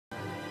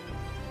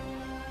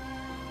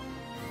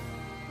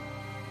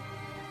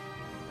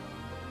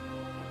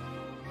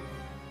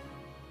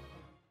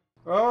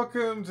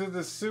Welcome to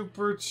the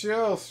super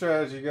chill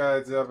strategy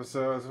guides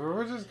episodes where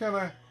we're just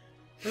gonna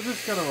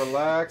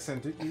relax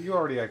and you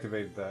already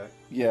activated that.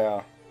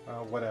 Yeah.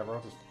 Whatever.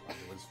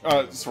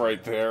 I'll just. It's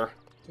right there.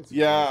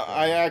 Yeah,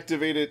 I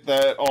activated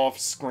that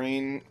off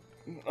screen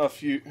a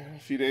few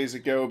days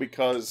ago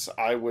because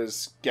I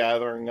was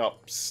gathering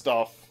up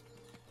stuff.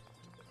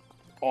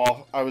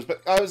 I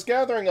was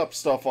gathering up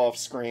stuff off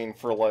screen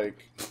for,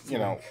 like, you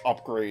know,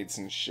 upgrades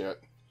and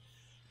shit.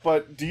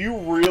 But do you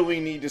really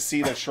need to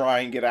see the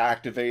shrine get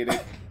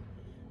activated?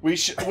 We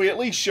at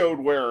least showed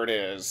where it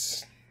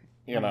is,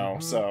 you know.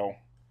 So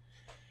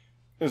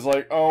it's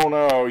like, oh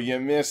no, you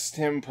missed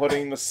him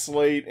putting the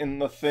slate in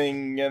the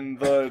thing and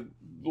the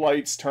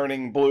lights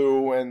turning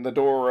blue and the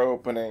door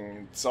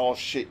opening. It's all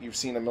shit you've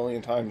seen a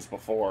million times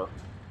before.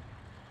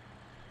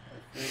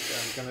 I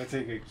think I'm gonna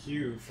take a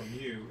cue from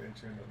you and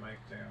turn the mic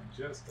down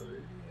just a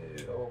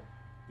little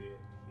bit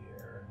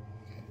here.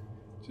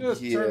 Just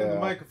turning the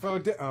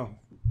microphone down. Oh,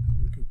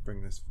 we can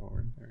bring this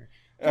forward. There.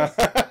 Just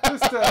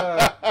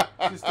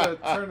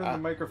turning the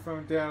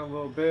microphone down a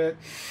little bit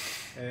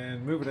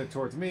and moving it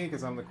towards me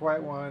because I'm the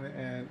quiet one.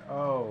 And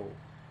oh,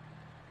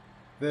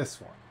 this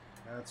one.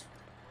 That's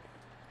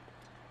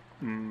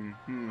right.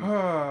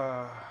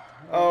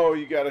 Oh,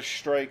 you gotta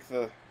strike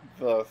the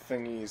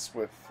thingies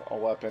with a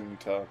weapon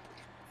to...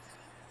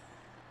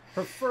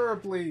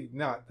 Preferably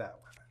not that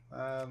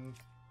weapon.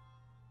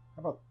 How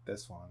about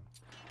this one?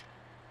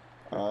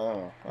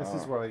 This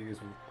is what I use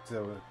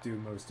to do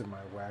most of my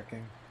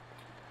whacking.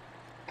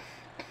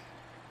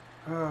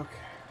 Okay.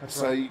 That's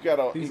so right. you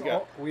gotta...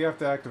 we have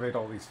to activate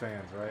all these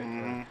fans, right?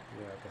 Yeah,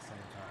 at the same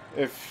time.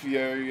 If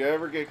you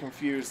ever get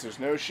confused, there's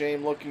no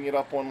shame looking it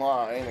up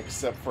online,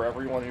 except for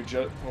everyone who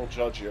will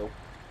judge you.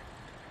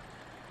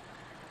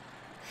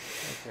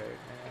 Okay.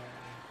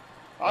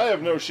 I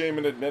have no shame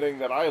in admitting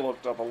that I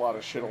looked up a lot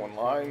of shit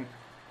online,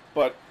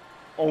 but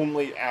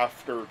only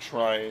after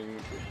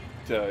trying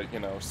to, you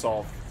know,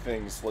 solve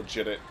things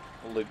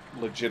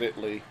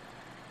legitimately.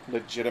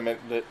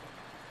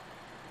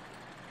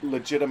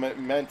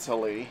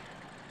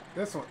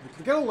 This one.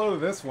 Get a load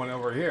of this one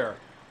over here.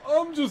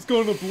 I'm just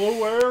gonna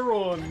blow air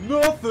on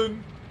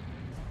nothing.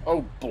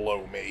 Oh,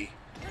 blow me.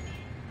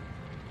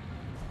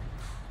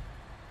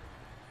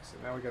 So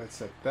now we gotta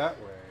set that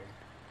way.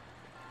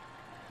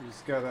 You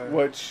just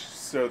gotta...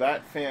 So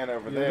that fan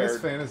over there... This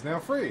fan is now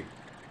free.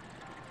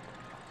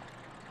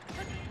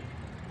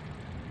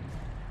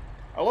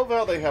 I love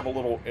how they have a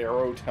little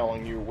arrow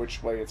telling you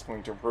which way it's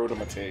going to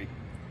rotomitate.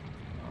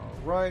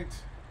 Alright.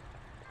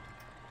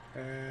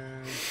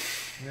 And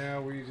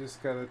now we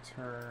just gotta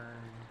turn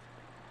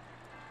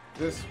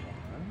this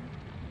one.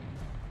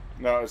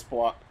 No, it's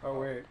blocked. Oh,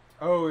 wait.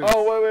 Oh,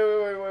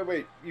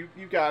 wait.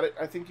 You got it.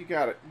 I think you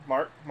got it.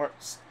 Mark,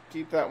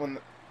 keep that one.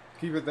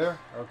 Keep it there?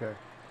 Okay.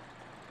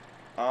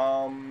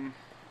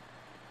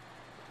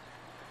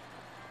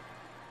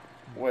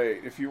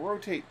 Wait, if you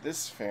rotate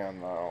this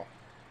fan, though...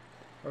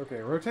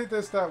 Okay, rotate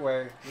this that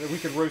way. We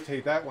could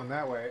rotate that one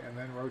that way, and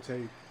then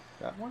rotate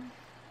that one?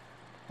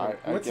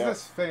 What's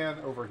this fan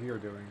over here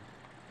doing?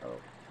 Oh.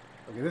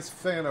 Okay, this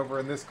fan over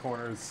in this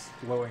corner is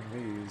blowing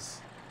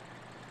these.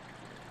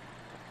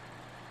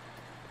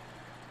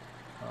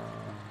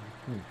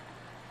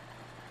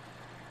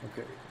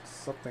 Okay,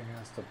 something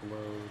has to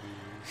blow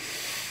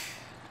these.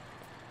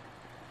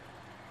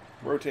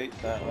 Rotate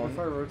that one. What if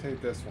I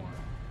rotate this one?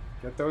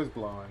 Get those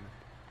blowing.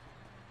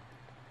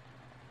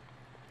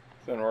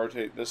 Then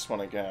rotate this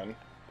one again.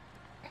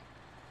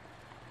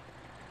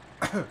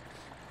 You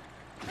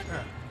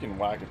can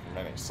whack it from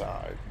any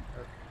side.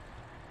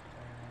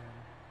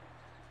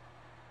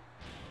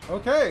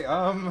 Okay,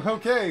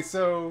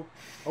 so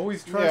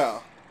always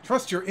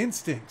trust your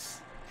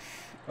instincts.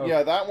 Oh.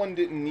 Yeah, that one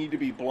didn't need to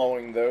be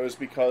blowing those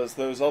because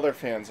those other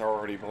fans are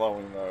already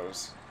blowing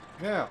those.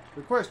 Now,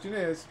 the question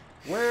is,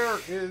 where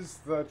is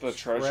the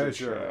treasure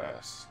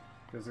chest?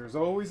 Because there's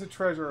always a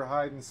treasure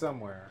hiding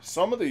somewhere.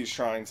 Some of these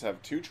shrines have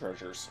 2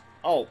 treasures.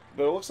 Oh,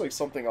 but it looks like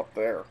something up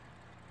there.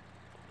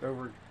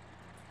 Over...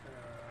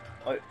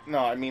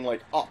 no, I mean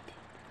like up.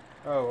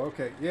 Oh,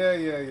 okay.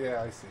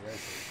 Yeah, I see.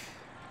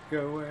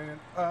 Going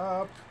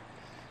up.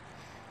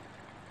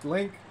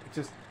 Link,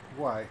 just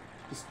why?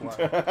 Just why?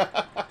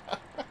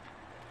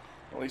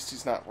 At least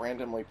he's not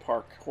randomly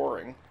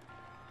parkouring.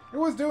 It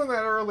was doing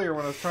that earlier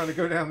when I was trying to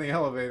go down the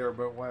elevator,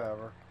 but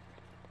whatever.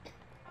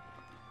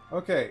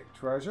 Okay,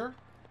 treasure.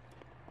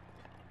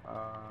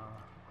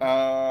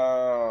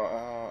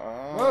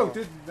 Whoa,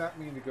 did not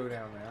mean to go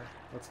down there.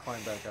 Let's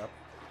climb back up.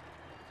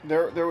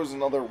 There was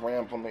another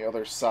ramp on the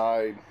other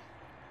side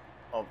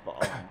of the...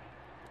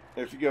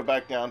 if you go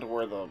back down to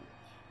where the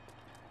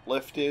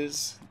lift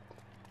is,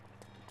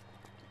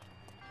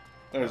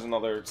 there's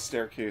another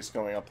staircase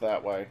going up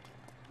that way.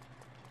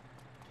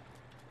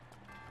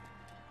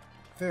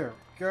 There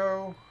we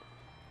go.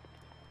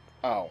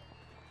 Oh.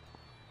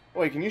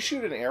 Wait, can you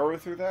shoot an arrow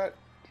through that?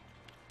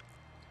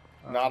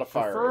 Not a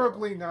fire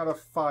preferably arrow. Not a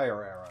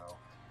fire arrow.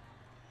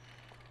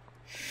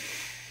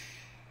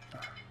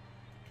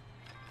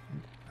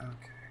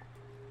 Okay.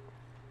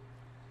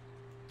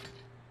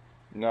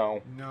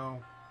 No.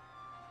 No.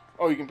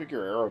 Oh, you can pick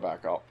your arrow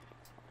back up.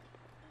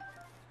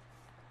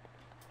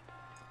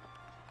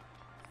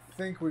 I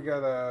think we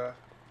gotta...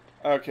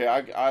 Okay,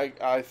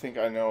 I think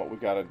I know what we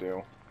gotta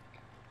do.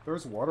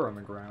 There's water on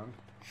the ground.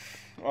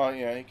 Oh,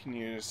 yeah, you can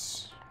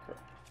use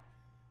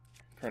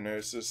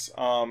Chronosis.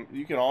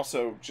 You can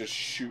also just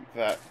shoot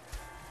that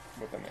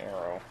with an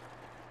arrow.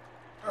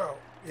 Oh,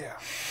 yeah.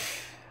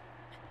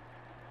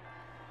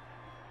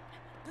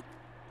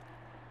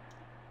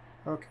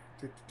 Okay.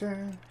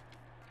 Of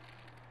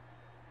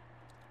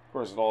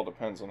course, it all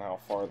depends on how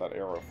far that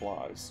arrow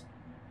flies.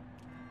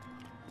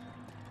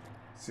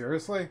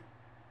 Seriously?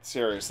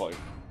 Seriously.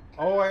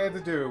 All I had to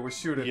do was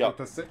shoot it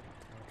with the... Okay.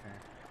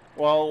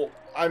 Well,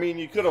 I mean,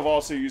 you could have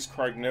also used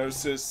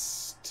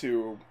Cragnosis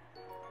to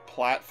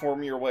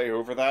platform your way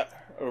over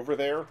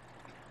there.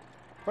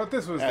 But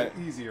this was the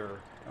easier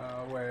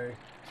way.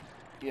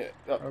 Yeah,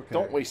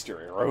 don't waste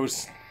your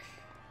arrows.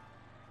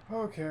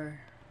 Okay.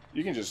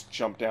 You can just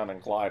jump down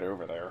and glide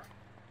over there.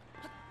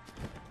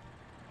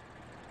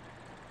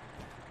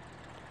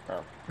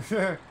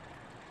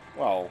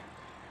 Well,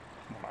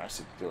 I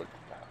said do it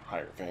at a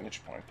higher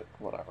vantage point, but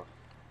whatever.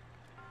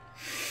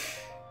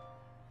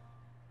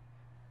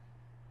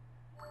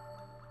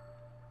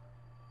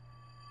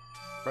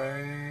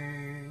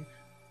 Bang!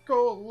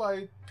 Gold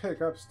light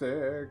pickup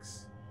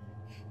sticks.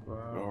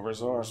 No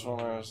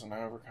resourcefulness and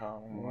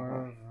overcome.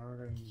 Well,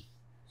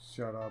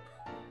 shut up.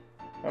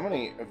 How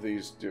many of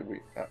these did we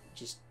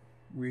just?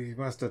 We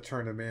must have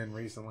turned them in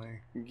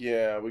recently.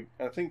 Yeah,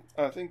 I think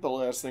the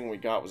last thing we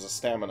got was a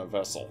stamina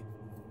vessel.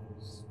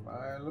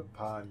 Smile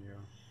upon you.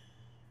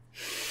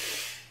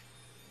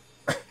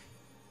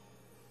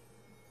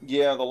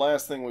 Yeah, the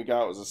last thing we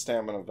got was a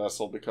stamina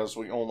vessel because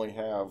we only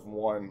have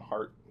one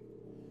heart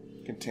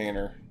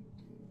container.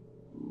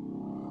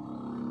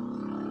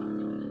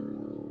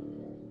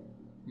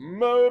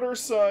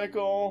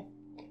 Motorcycle!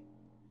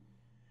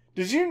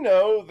 Did you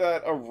know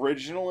that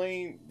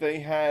originally they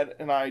had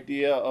an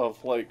idea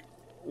of, like,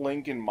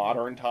 Link in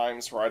modern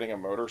times riding a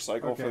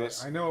motorcycle for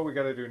this? I know what we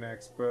gotta do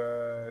next,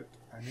 but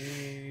I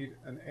need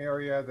an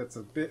area that's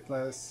a bit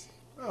less...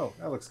 Oh,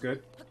 that looks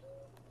good.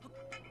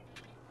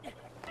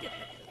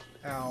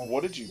 Ow.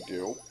 What did you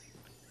do?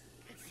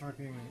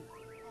 Fucking...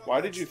 Why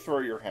did you throw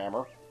your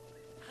hammer?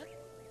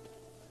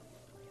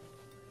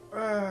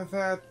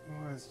 That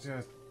was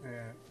just...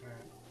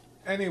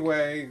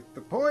 Anyway,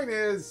 the point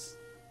is,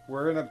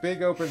 we're in a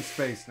big open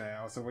space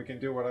now, so we can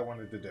do what I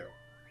wanted to do.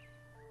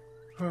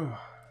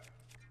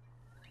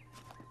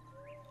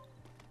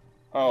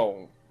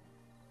 Oh,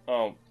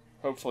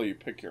 hopefully you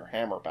pick your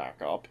hammer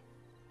back up.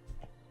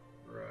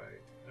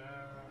 Right.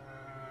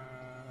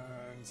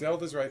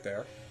 Zelda's right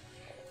there.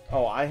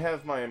 Oh, I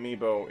have my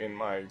amiibo in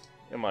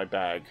my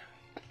bag.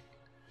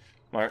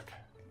 Mark,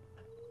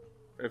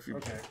 if you...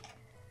 Okay.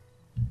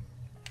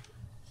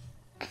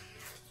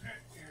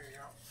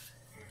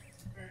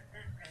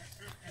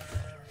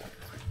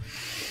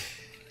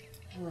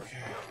 Okay.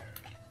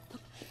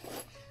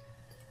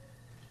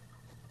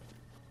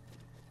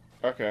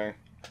 Okay.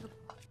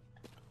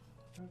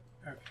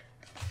 Okay.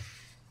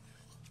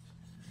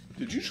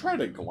 Did you try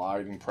to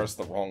glide and press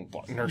the wrong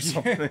button or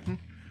something?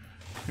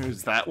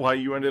 Is that why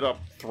you ended up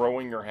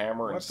throwing your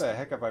hammer? What the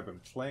heck have I been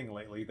playing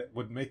lately that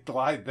would make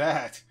glide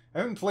that? I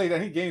haven't played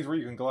any games where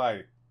you can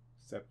glide,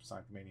 except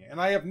Sonic Mania,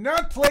 and I have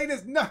not played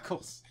as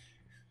Knuckles.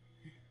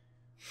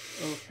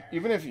 Okay.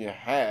 Even if you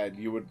had,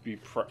 you would be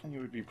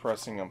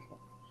pressing them.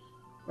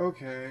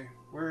 Okay,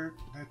 where?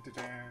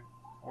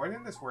 Why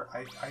didn't this work?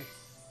 I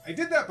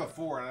did that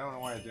before, and I don't know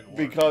why it didn't work.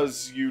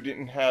 Because you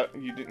didn't have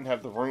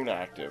the rune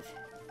active.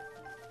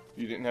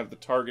 You didn't have the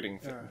targeting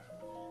thing.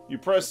 You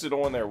pressed it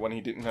on there when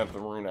he didn't have the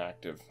rune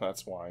active.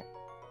 That's why.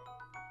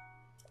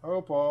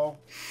 Oh, Paul.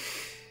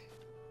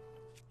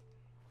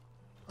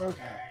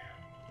 Okay.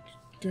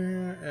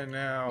 And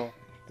now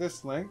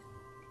this link.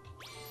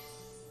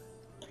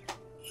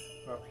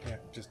 Oh, yeah,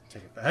 just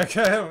take it back.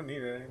 I don't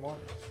need it anymore.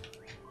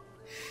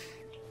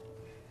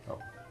 Oh.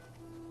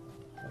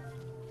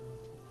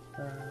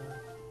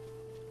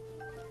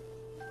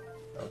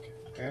 Okay,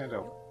 and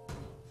over.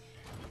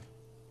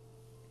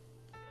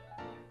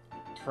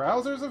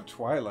 Trousers of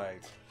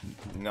Twilight.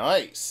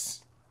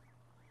 Nice.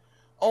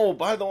 Oh,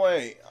 by the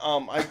way,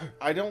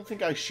 I don't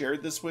think I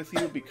shared this with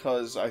you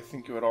because I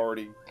think you had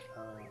already.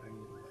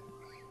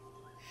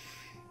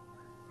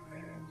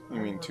 You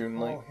mean Toon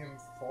Link? Him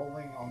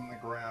falling on the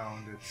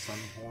ground at some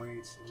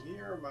point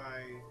near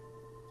my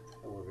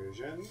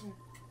television.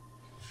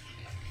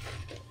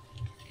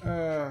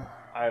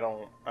 I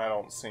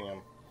don't see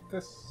him.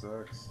 This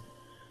sucks.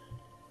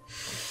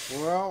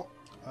 Well,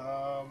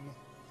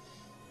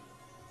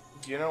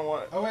 you know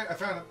what? Oh wait, I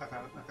found him.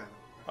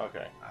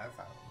 Okay. I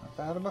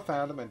found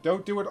him, and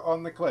don't do it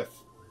on the cliff.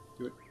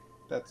 Do it.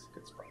 That's a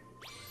good spot.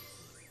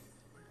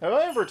 Have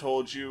I ever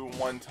told you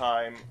one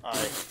time I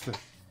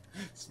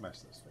smash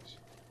those fish?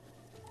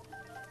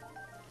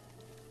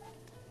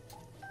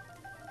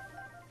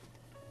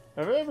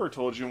 Have I ever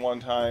told you one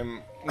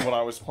time when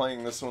I was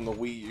playing this on the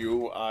Wii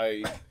U,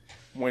 I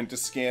went to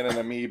scan an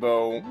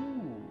amiibo,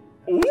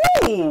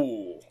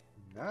 Ooh!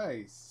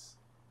 Nice.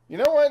 You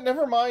know what?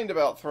 Never mind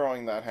about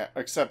throwing that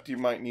except you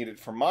might need it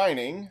for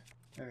mining.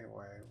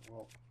 Anyway,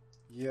 well,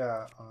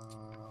 yeah,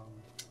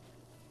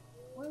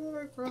 why did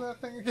I throw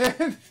that thing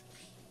again?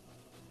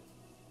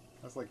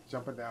 I was like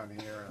jumping down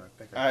here and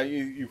I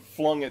think you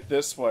flung it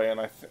this way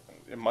and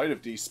it might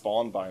have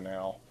despawned by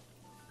now.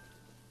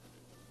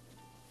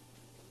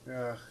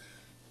 Yeah.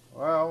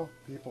 Well,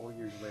 people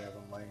usually have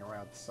them laying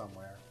around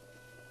somewhere.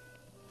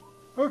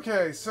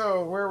 Okay,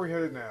 so where are we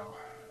headed now?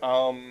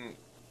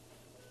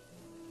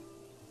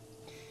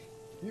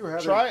 You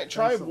had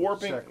try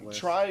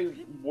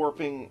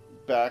warping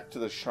back to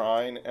the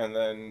shrine and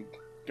then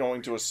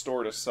going to a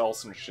store to sell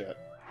some shit.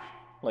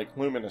 Like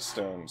luminous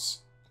stones.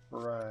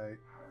 Right.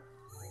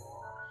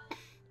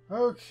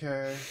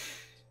 Okay.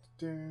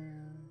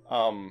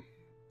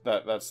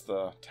 That's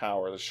the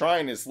tower. The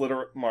shrine is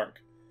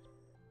Mark.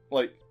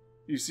 Like,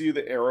 you see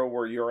the arrow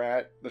where you're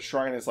at? The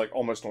shrine is like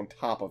almost on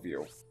top of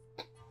you.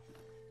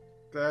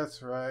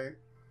 That's right.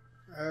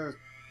 I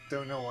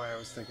don't know why I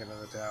was thinking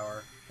of the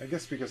tower. I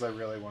guess because I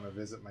really want to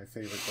visit my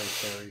favorite Great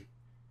Fairy.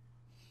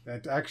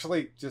 And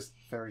actually, just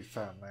very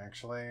fun,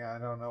 actually. I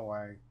don't know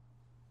why.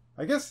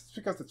 I guess it's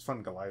because it's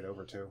fun to glide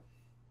over to.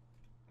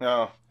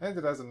 No. And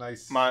it has a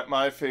nice...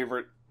 My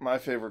favorite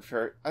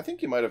fairy... I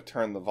think you might have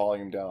turned the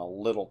volume down a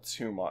little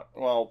too much.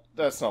 Well,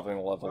 that's something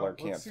the leveler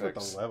can't let's see fix.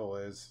 What the level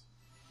is.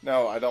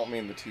 No, I don't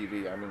mean the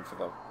TV. I mean for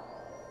the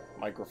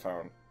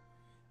microphone.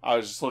 I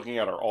was just looking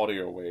at our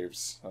audio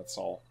waves, that's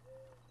all.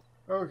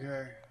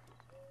 Okay.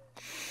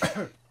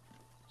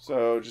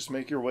 So, just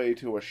make your way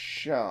to a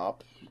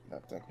shop. You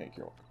have to make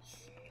your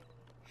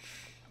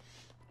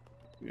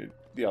way.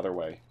 The other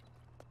way.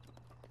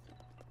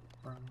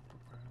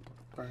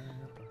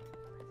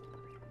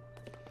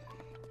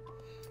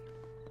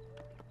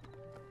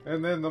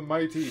 And then the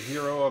mighty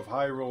hero of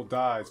Hyrule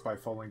dies by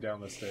falling down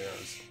the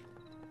stairs.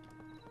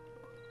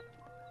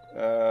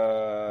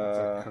 That's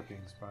a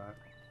cooking spot.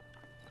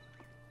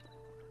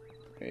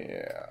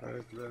 Yeah.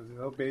 There's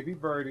little baby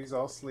birdies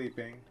all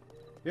sleeping.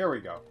 Here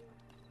we go.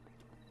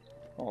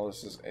 Well,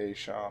 this is a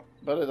shop,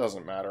 but it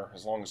doesn't matter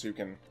as long as you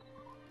can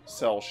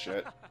sell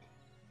shit.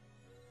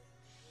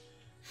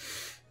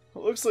 It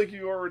looks like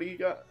you already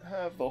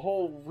have the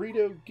whole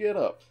Rito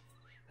getup.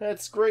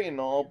 That's great and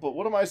all, but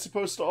what am I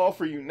supposed to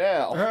offer you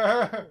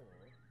now?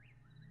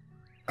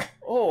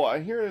 Oh, I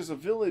hear there's a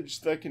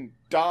village that can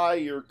dye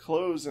your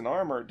clothes and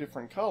armor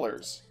different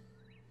colors.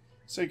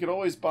 So you could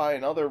always buy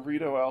another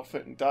Rito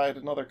outfit and dye it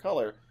another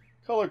color.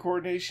 Color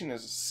coordination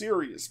is a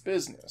serious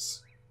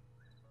business.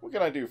 What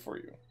can I do for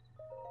you?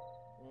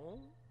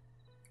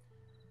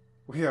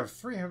 We have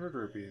 300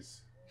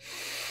 rupees.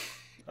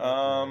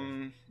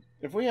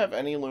 If we have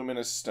any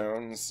luminous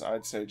stones,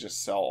 I'd say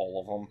just sell all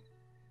of them.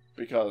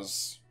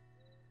 Because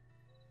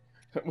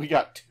we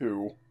got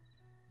 2.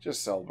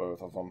 Just sell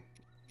both of them.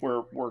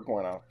 We're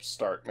going to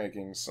start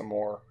making some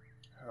more.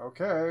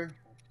 Okay.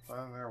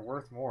 Well, they're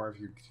worth more if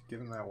you give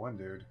them that one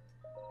dude.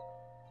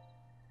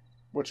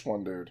 Which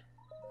one dude?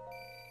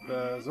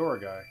 The Zora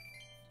guy.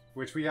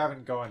 Which we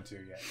haven't gone to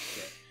yet.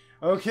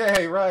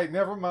 Okay, right.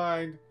 Never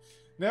mind.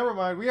 Never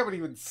mind. We haven't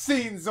even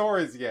seen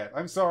Zora's yet.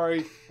 I'm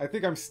sorry. I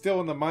think I'm still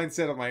in the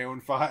mindset of my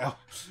own file.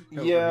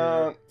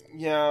 Yeah.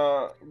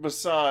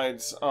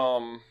 Besides,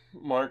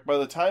 Mark, by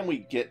the time we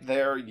get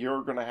there,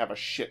 you're gonna have a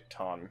shit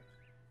ton.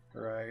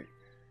 Right.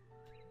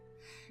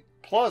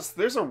 Plus,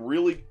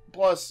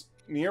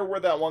 near where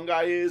that one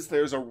guy is,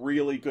 there's a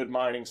really good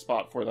mining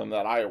spot for them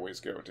that I always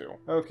go to.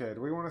 Okay,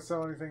 do we want to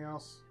sell anything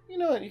else? You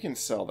know what? You can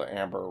sell the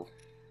amber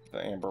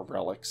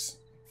relics.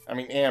 I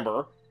mean,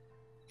 amber.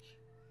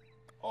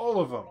 All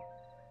of them.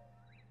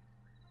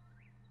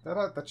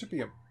 That should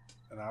be an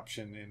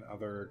option in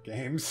other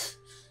games.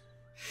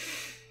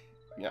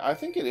 Yeah, I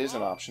think it is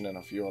an option in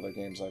a few other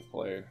games I've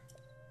played.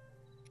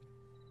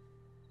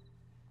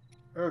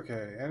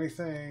 Okay,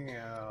 anything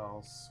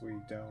else we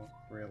don't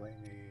really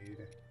need?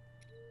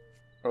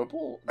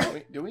 Opal?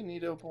 Do we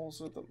need opals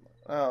with them?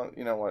 Oh,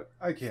 you know what?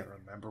 I can't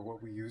remember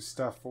what we use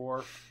stuff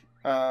for.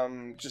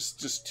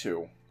 Just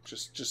 2.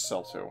 Just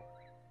sell 2.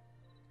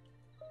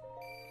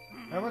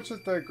 How much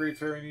does the Great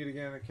Fairy need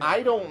again?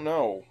 I don't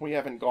know. We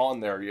haven't gone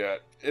there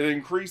yet. It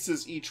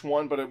increases each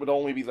one, but it would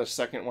only be the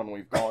second one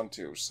we've gone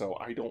to, so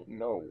I don't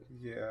know.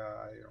 Yeah,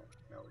 I don't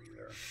know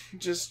either.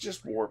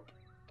 Just warp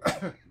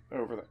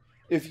over there.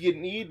 If you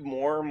need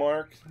more,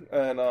 Mark,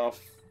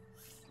 enough,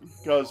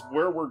 because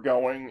where we're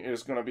going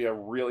is going to be a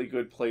really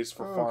good place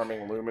for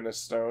farming luminous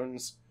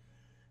stones.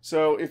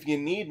 So if you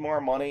need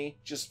more money,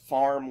 just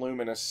farm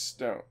luminous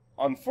stone.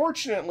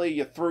 Unfortunately,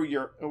 you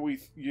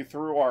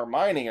threw our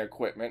mining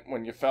equipment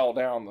when you fell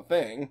down the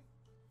thing.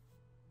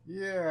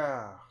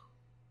 Yeah.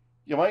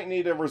 You might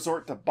need to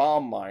resort to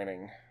bomb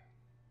mining.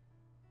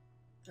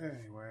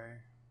 Anyway.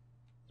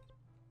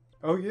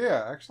 Oh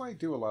yeah, actually I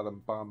do a lot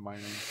of bomb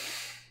mining.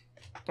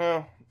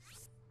 Well.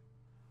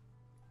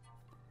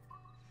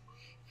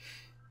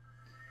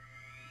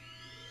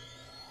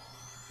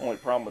 Only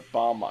problem with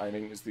bomb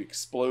mining is the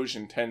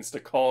explosion tends to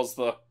cause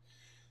the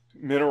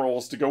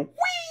minerals to go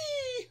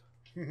whee!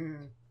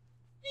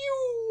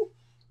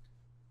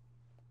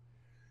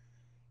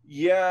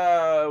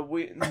 Yeah,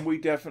 we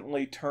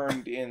definitely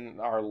turned in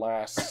our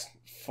last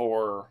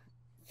four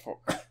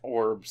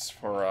orbs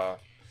for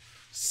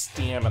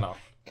stamina.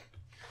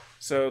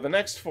 So the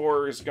next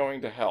 4 is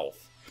going to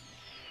health.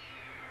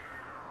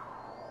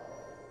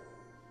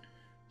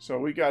 So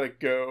we gotta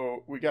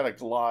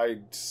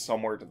glide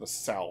somewhere to the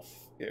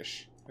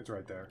south-ish. It's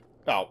right there.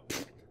 Oh.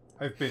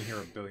 I've been here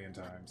a billion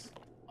times.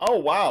 Oh,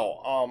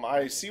 wow.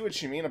 I see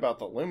what you mean about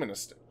the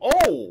luminous...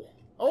 Oh!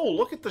 Oh,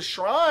 look at the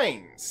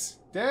shrines!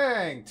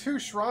 Dang, 2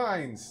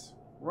 shrines.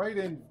 Right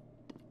in...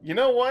 You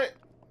know what?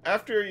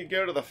 After you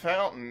go to the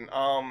fountain,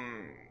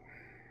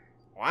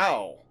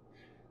 wow.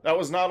 That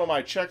was not on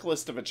my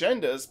checklist of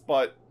agendas,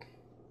 but...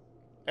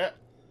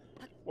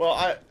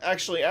 Well,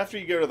 actually, after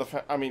you go to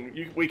the...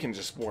 we can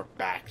just warp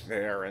back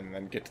there and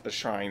then get to the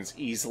shrines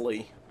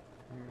easily.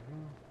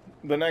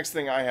 Mm-hmm. The next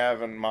thing I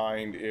have in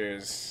mind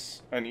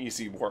is an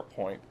easy warp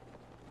point.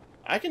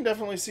 I can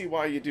definitely see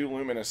why you do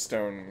luminous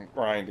stone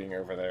grinding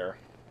over there.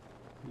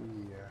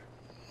 Yeah.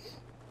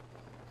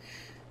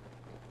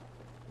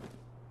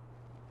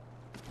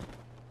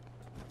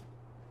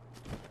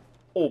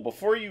 Oh,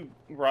 before you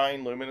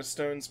grind luminous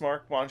stones,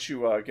 Mark, why don't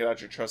you get out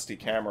your trusty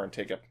camera and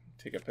take a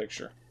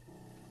picture?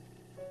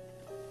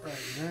 Right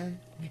then.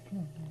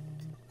 There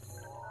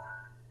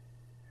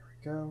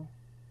we go.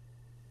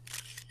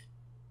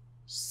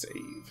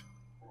 Save.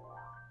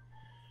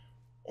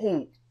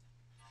 Oh,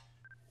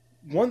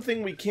 one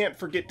thing we can't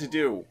forget to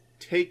do: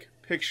 take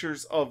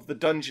pictures of the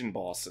dungeon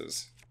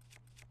bosses.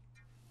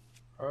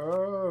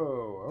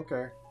 Oh,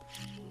 okay.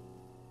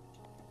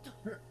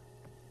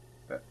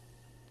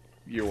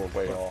 You were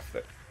way off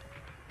there.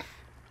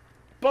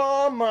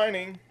 Bomb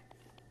mining!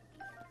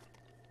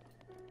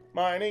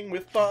 Mining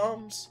with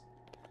bombs!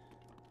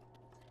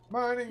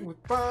 Mining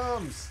with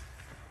bombs!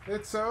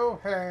 It's so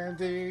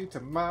handy to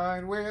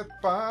mine with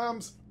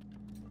bombs!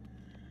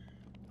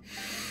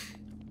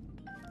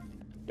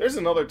 There's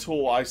another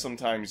tool I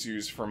sometimes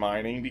use for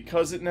mining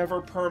because it never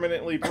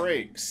permanently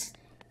breaks.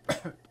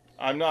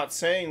 I'm not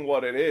saying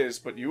what it is,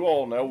 but you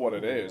all know what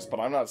it is, but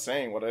I'm not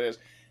saying what it is.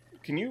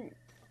 Can you...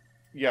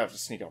 You have to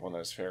sneak up on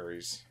those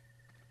fairies.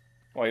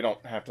 Well, you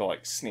don't have to,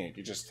 like, sneak.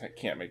 You just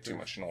can't make too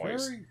much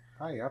noise. Very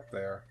high up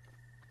there.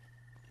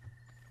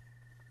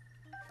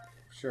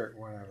 Sure,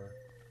 whatever.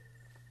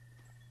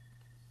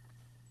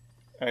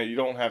 You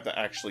don't have to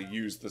actually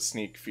use the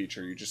sneak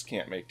feature. You just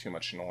can't make too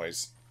much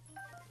noise.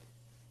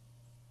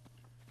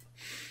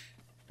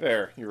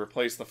 There, you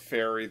replace the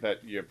fairy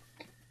that you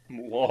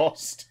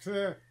lost.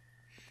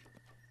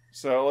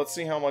 So, let's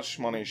see how much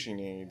money she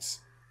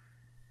needs.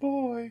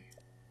 Boy.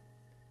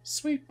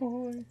 Sweet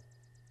boy.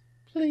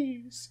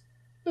 Please,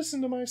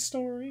 listen to my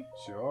story.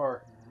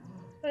 Sure.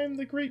 I am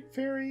the great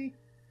fairy...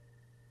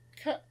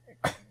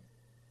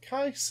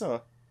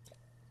 Kaisa.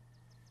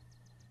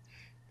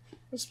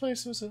 This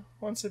place was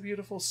once a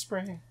beautiful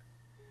spring.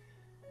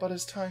 But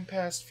as time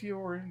passed,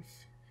 fewer and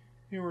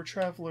fewer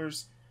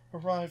travelers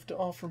arrived to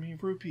offer me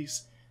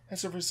rupees.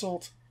 As a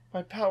result,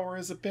 my power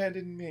has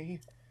abandoned me.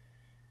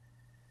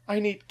 I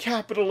need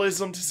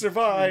capitalism to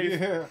survive.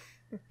 Yeah.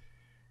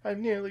 I'm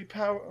nearly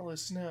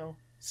powerless now,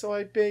 so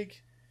I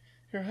beg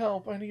your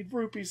help. I need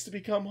rupees to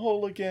become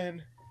whole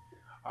again.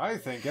 I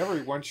think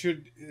everyone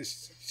should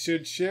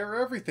share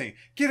everything.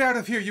 Get out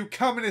of here, you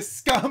communist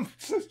scum!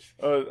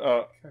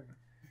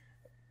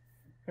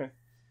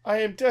 I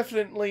am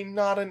definitely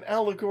not an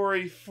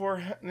allegory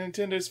for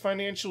Nintendo's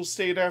financial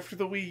state after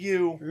the Wii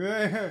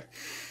U.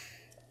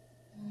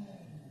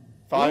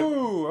 5.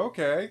 Ooh,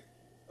 okay.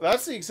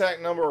 That's the exact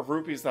number of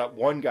rupees that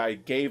one guy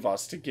gave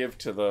us to give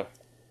to the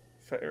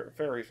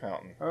fairy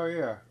fountain. Oh,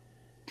 yeah.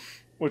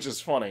 Which is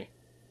funny.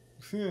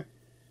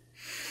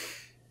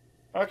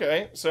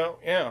 Okay, so,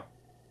 yeah.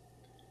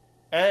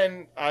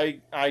 And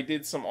I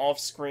did some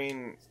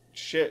off-screen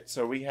shit,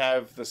 so we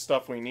have the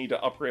stuff we need to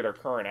upgrade our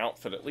current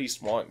outfit at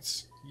least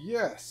once.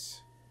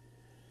 Yes.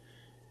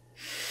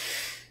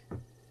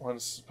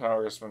 Once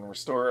power has been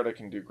restored, I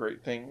can do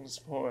great things.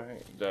 Boy,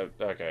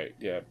 okay,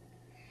 yeah.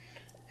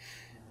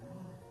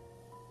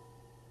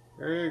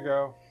 There you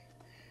go.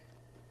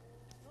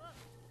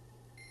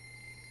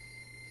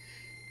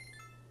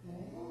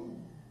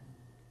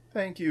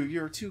 Thank you,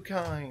 you're too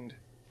kind.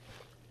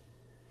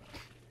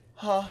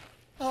 The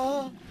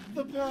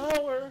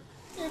power,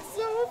 it's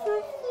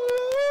overflowing.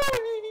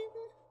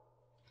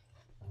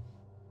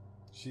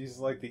 She's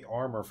like the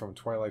armor from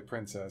Twilight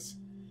Princess.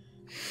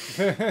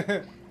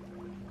 That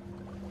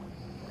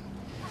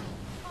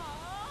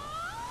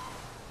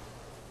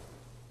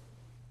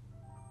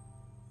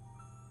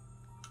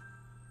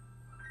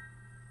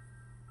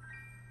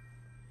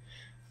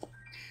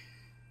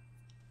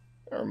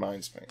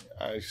reminds me,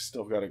 I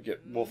still gotta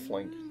get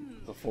Wolflink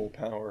the full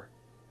power.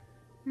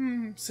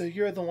 So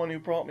you're the one who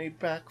brought me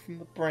back from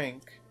the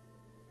brink.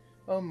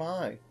 Oh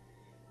my.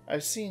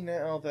 I've seen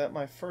now that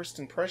my first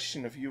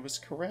impression of you was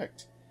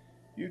correct.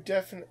 You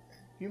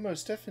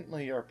most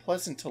definitely are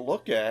pleasant to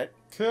look at.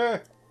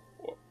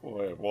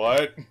 Wait,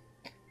 what?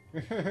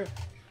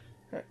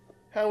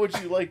 How would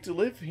you like to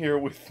live here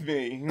with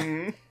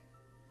me,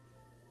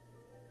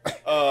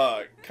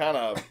 kind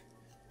of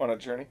on a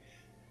journey.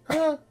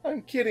 Huh,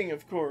 I'm kidding,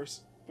 of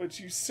course, but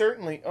you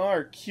certainly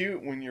are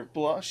cute when you're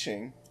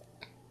blushing.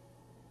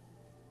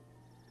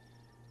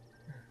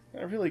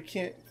 I really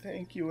can't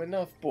thank you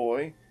enough,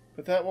 boy,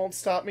 but that won't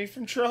stop me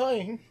from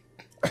trying.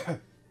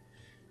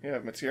 You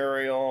have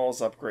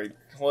materials, upgrade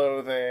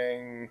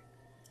clothing.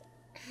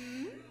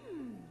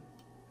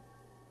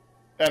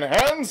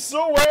 Enhance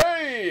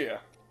away!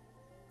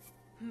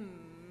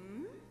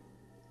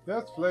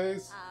 Yes,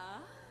 please.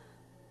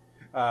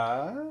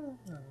 Oh,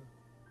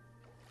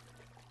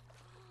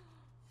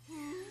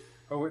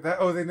 wait,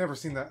 they've never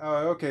seen that.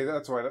 Oh, okay,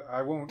 that's right.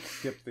 I won't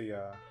skip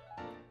the.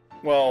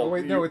 Well, oh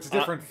wait, no, it's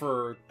different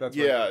for. That's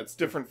yeah, right. it's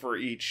different for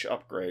each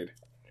upgrade.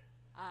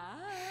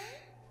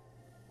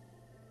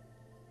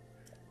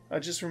 I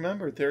just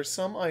remembered there's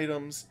some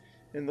items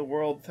in the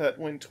world that,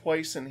 when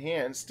twice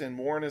enhanced and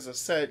worn as a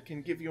set,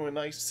 can give you a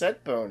nice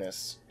set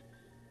bonus.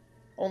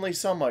 Only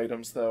some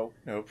items, though.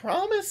 No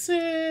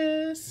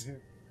promises.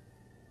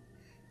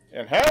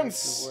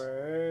 Enhance.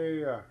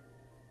 Way.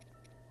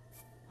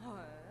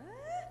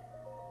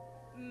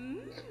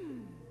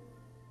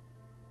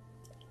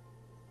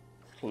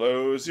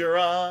 Close your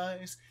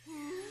eyes.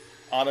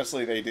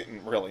 Honestly, they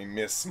didn't really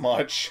miss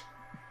much.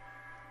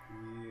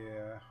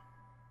 Yeah.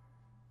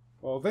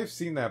 Well, they've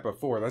seen that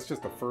before. That's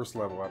just the first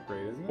level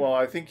upgrade, isn't it? Well,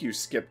 I think you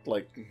skipped,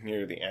 like,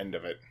 near the end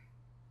of it.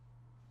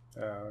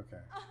 Oh, okay.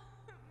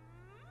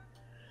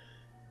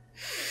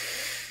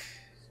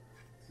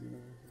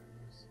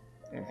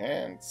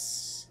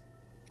 Enhance.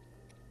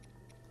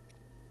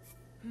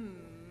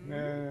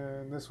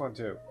 And this one,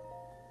 too.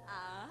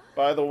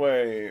 By the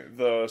way,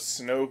 the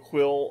snow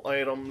quill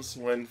items,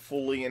 when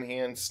fully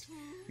enhanced,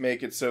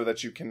 make it so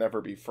that you can never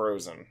be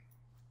frozen.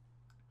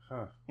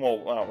 Huh. Well,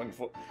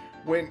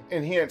 when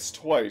enhanced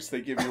twice,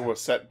 they give you a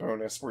set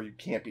bonus where you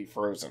can't be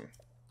frozen.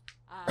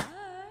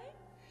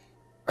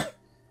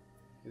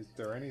 Is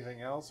there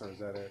anything else, or is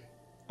that it?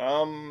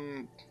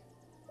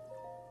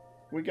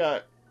 We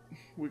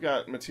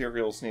got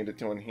materials needed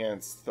to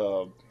enhance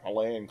the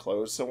Halayan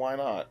clothes, so why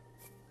not?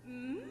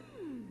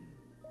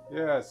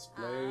 Yes,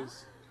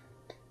 please.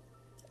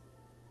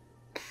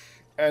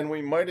 And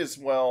we might as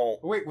well...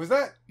 Wait, was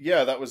that?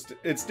 Yeah, that was...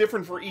 It's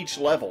different for each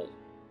level.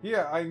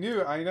 Yeah, I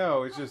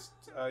know, it's just...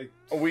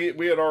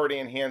 We had already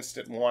enhanced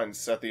it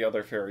once at the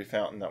other fairy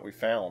fountain that we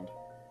found.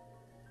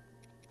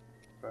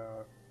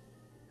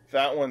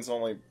 That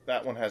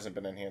one hasn't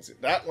been enhanced.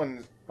 That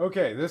one...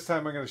 Okay, this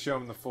time I'm going to show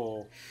him the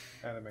full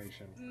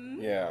animation.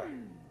 Yeah.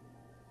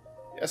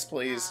 Yes,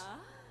 please.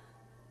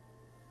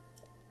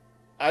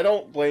 I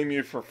don't blame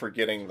you for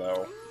forgetting,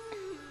 though.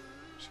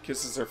 She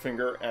kisses her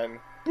finger and...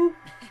 boop!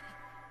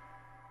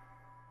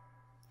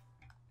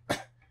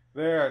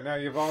 There, now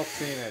you've all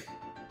seen it.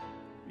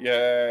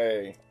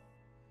 Yay.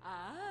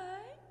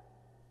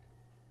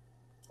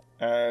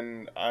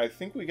 And I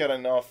think we got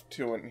enough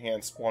to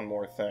enhance one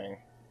more thing.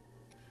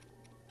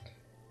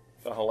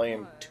 The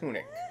Halayan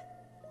tunic.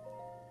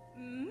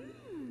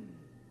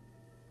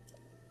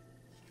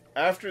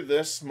 After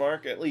this,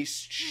 Mark, at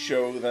least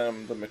show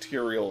them the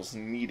materials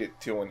needed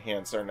to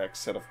enhance our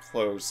next set of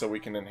clothes so we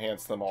can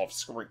enhance them off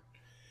screen.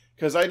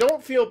 Because I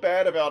don't feel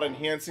bad about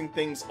enhancing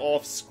things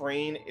off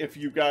screen if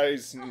you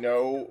guys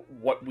know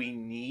what we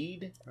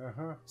need.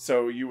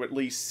 So you at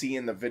least see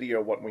in the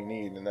video what we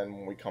need, and then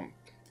when we come...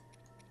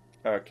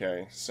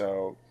 Okay,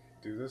 so...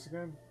 Do this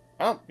again?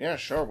 Oh, yeah,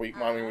 sure.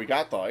 I mean, we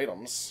got the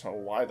items, so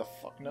why the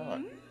fuck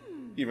not?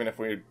 Even if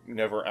we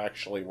never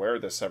actually wear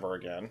this ever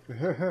again.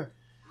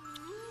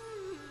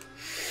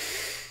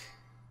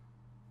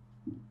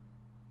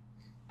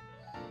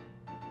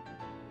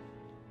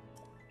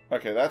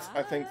 Okay,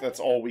 I think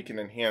that's all we can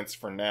enhance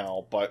for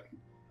now, but...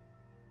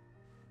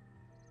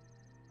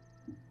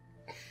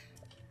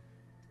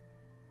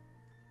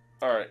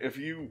 Alright, if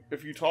you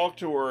talk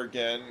to her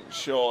again,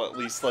 she'll at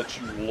least let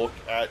you look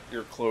at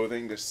your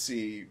clothing to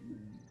see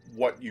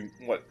what you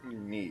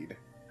need.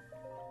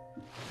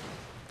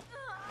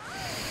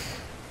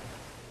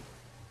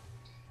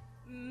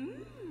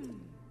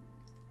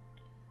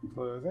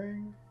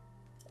 Clothing.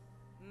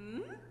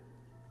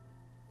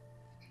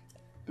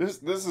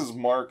 This is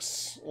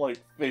Mark's, like,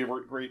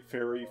 favorite Great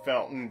Fairy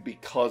Fountain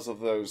because of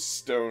those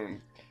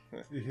stone.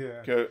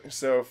 Yeah.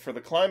 So for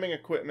the climbing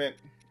equipment,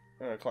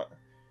 you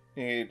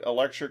need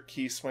electric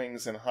key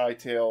swings and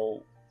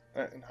hightail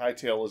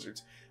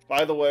lizards.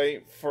 By the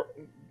way, for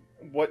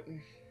what?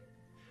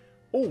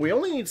 Oh, we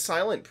only need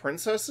silent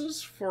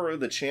princesses for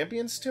the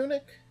champion's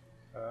tunic?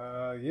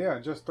 Yeah,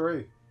 just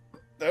 3.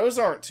 Those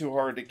aren't too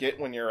hard to get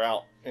when you're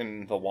out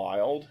in the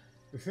wild.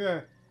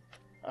 Yeah.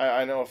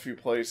 I know a few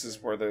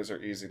places where those are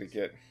easy to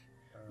get.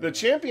 The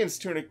champion's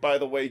tunic, by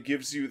the way,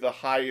 gives you the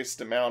highest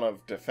amount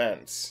of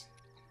defense.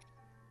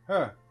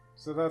 Huh.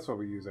 So that's what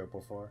we use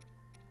Opal for.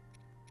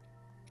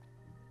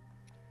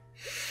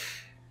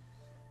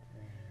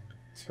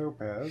 And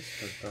Topaz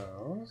for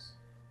those.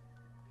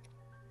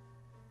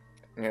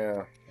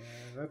 Yeah.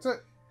 And that's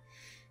it.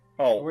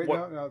 Oh, wait,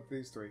 no,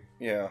 these 3.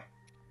 Yeah.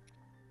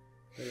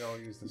 They all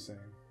use the same.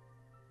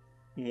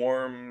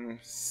 Warm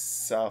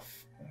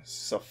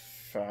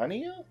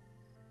Sophania?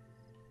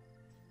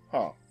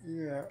 Huh.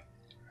 Yeah.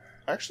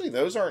 Actually,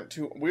 those aren't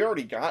too... We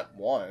already got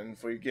one.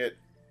 If we get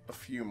a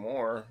few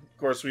more... Of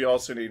course, we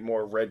also need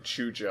more red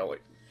chew jelly.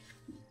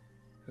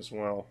 As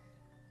well.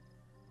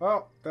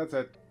 Oh, that's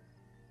it.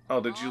 Oh,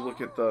 did you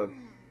look at the...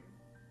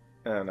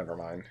 never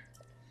mind.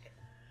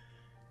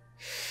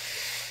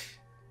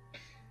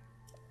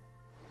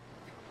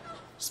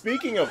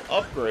 Speaking of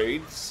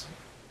upgrades...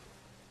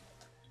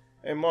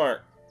 Hey,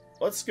 Mark.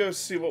 Let's go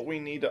see what we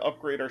need to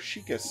upgrade our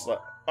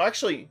Sheikah.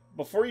 Actually,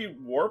 before you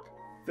warp,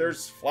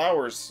 there's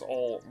flowers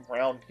all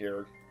around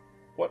here.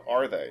 What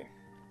are they?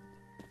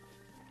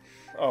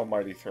 Oh,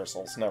 mighty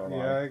thistles. Never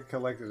mind. Yeah, I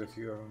collected a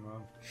few of them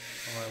on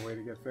my way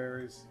to get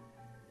fairies.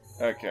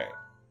 Okay.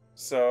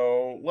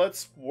 So,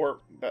 let's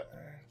warp back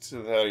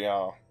to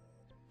the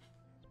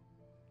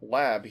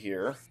lab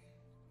here.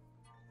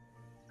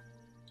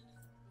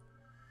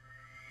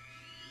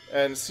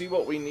 And see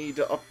what we need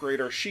to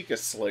upgrade our Sheikah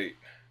slate.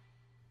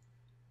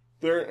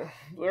 There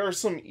are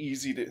some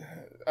easy to...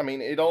 I mean,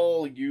 it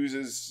all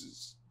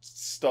uses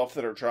stuff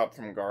that are dropped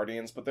from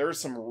Guardians, but there are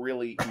some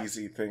really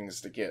easy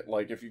things to get.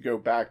 Like, if you go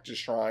back to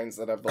shrines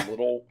that have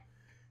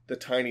the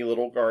tiny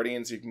little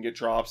Guardians, you can get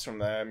drops from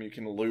them. You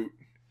can loot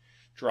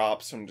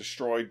drops from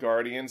destroyed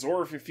Guardians.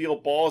 Or if you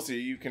feel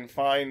ballsy, you can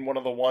find one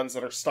of the ones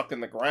that are stuck in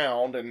the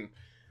ground and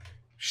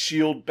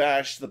shield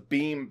bash the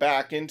beam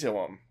back into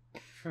them.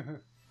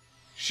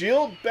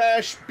 Shield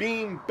bash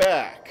beam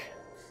back.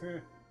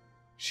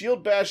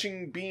 Shield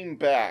bashing beam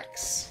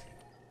backs.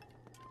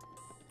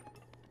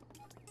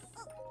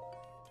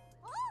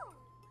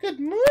 Good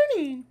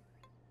morning.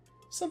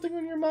 Something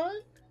on your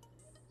mind?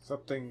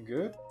 Something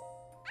good?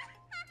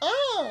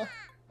 Ah,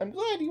 I'm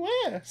glad you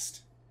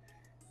asked.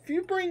 If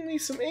you bring me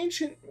some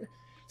ancient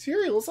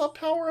materials, I'll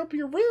power up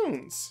your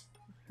runes.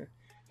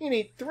 You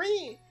need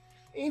 3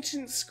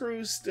 ancient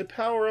screws to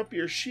power up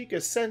your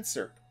Sheikah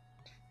sensor.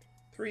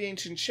 3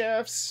 ancient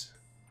shafts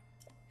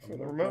for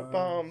the remote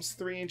bombs.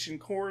 3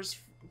 ancient cores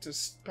to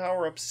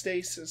power up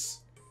stasis.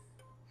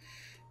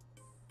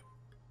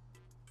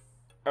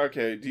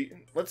 Okay,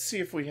 let's see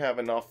if we have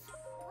enough.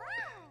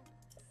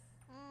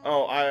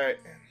 Oh,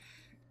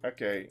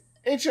 okay.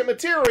 Ancient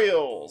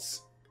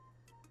materials!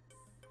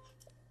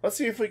 Let's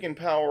see if we can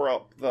power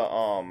up the,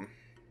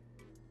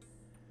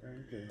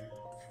 Okay.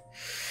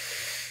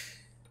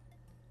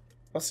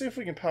 Let's see if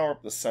we can power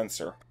up the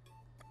sensor.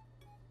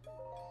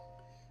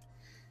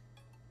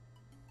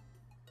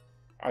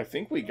 I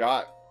think we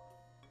got...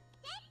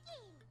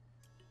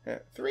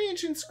 3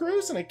 ancient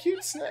screws and a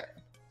cute snap.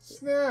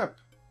 Snap!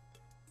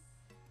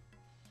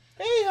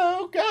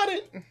 Hey-ho, got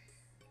it!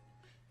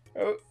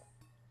 Oh,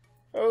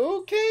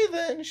 okay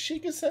then,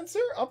 Sheikah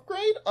sensor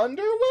upgrade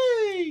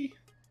underway!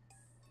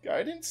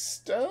 Guidance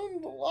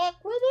stone block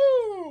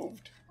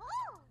removed!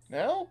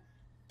 Now,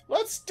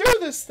 let's do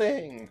this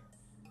thing!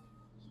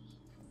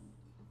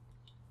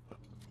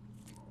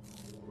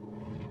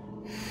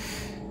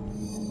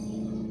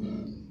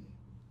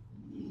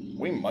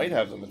 We might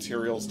have the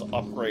materials to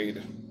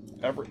upgrade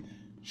every...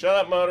 Shut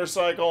up,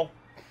 motorcycle!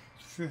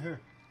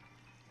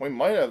 We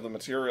might have the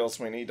materials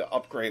we need to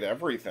upgrade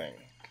everything.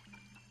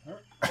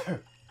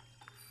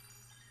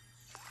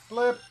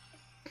 Flip!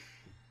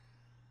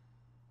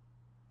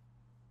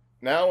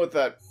 Now with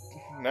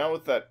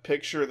that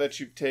picture that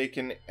you've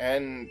taken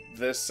and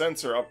this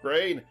sensor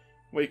upgrade,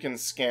 we can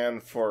scan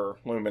for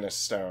luminous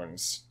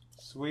stones.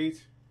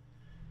 Sweet.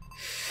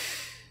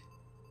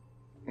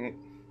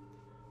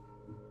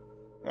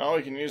 Now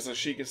we can use the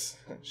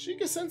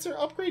Sheikah sensor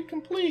upgrade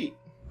complete.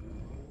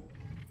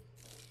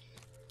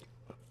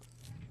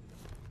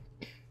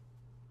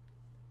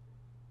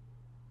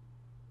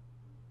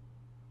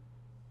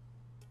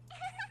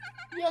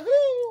 Yahoo!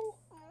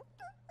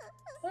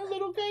 Our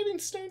little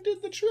guidance stone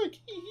did the trick.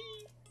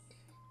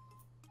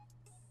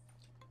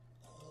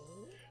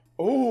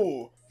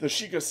 Oh, the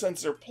Sheikah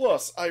Sensor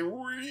Plus. I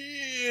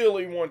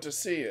really want to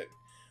see it.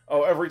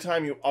 Oh, every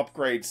time you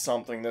upgrade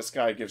something, this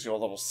guy gives you a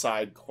little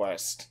side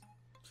quest.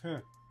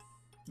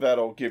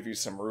 That'll give you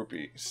some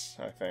rupees,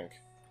 I think.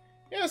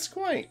 Yes,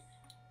 quite.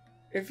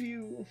 If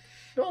you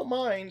don't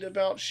mind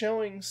about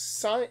showing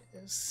Simon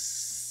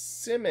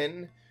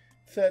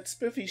that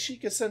spiffy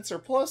Sheikah Sensor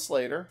Plus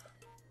later.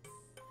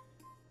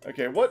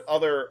 Okay, what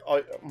other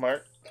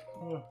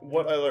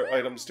what other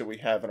items do we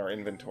have in our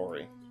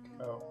inventory?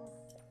 Oh.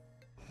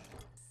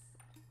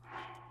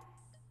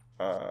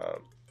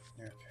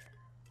 Okay.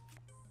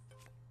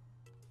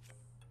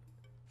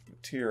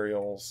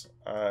 Materials.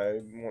 I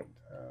want.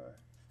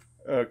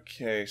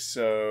 Okay,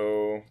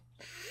 so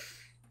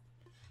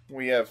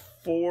we have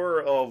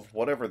 4 of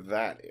whatever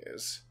that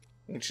is.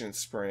 Ancient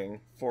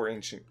spring, 4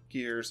 ancient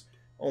gears,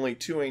 only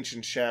 2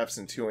 ancient shafts,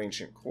 and 2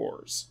 ancient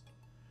cores.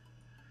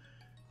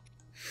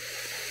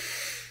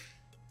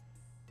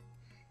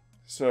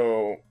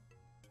 So,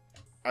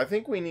 I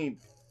think we need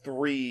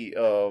 3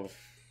 of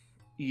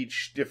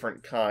each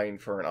different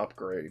kind for an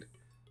upgrade.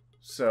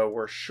 So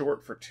we're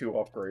short for 2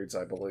 upgrades,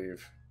 I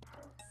believe.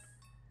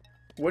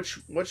 Which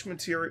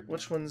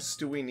ones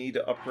do we need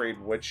to upgrade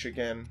which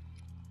again?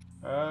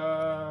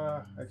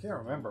 I can't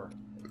remember.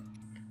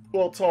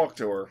 Well, talk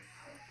to her.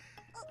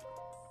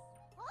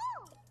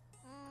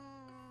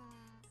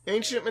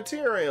 Ancient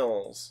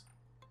materials.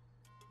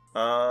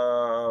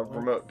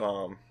 Remote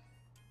bomb.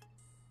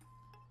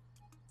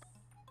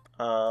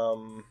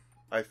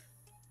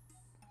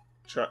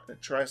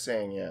 Try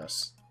saying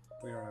yes.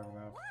 We don't have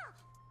enough.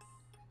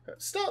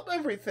 Stop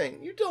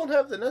everything! You don't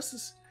have the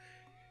necessary.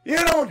 You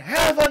don't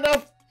have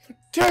enough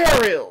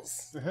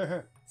materials!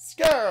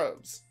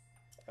 Scarabs!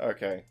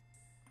 Okay.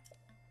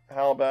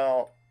 How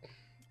about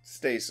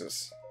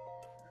stasis?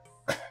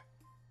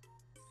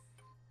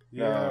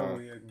 No, I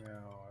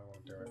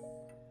won't do it.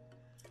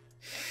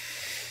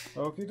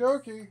 Okie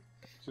dokie.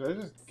 Should I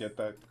just get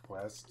that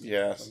quest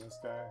Yes. from this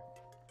guy?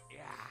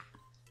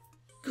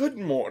 Good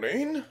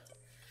morning.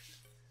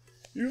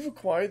 You've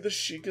acquired the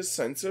Sheikah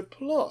Sensor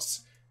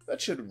Plus. That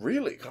should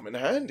really come in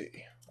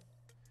handy.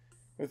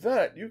 With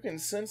that, you can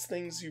sense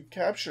things you've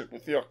captured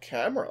with your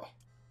camera.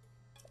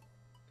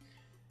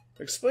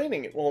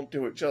 Explaining it won't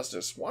do it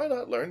justice. Why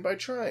not learn by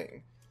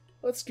trying?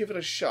 Let's give it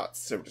a shot,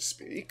 so to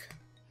speak.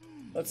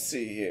 Let's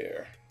see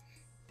here.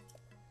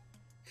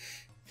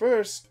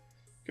 First,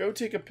 go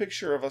take a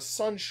picture of a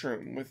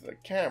sunshroom with a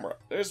camera.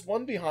 There's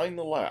one behind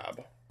the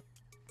lab.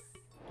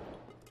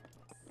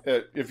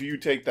 If you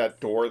take that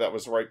door that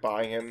was right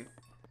by him,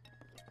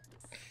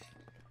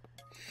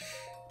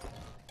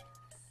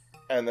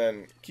 and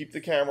then keep the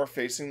camera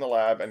facing the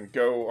lab and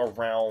go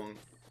around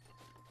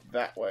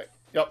that way.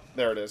 Yep,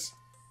 there it is.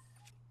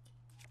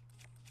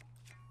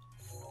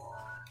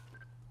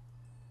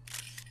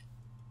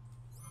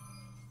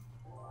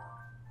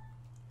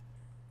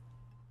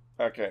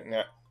 Okay,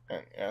 now,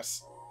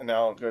 yes. And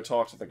now go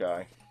talk to the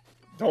guy.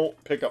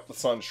 Don't pick up the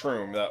sun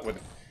shroom. That would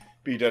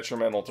be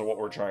detrimental to what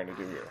we're trying to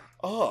do here.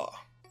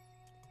 Ah.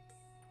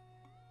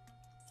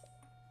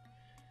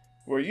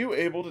 Were you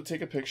able to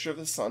take a picture of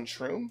the sun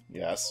shroom?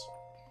 Yes.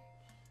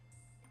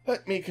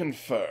 Let me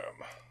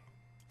confirm.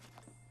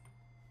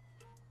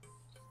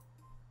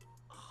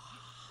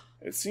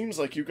 It seems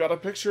like you got a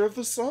picture of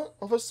a sun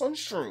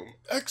shroom.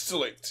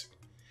 Excellent.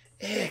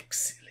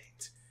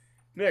 Excellent.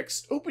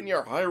 Next, open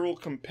your Hyrule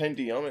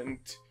Compendium and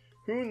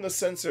tune the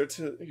sensor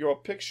to your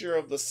picture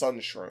of the sun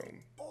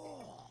shroom.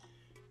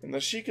 And the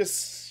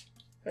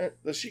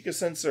Sheikah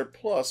Sensor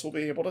Plus will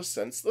be able to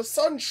sense the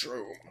sun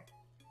shroom.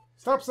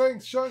 Stop saying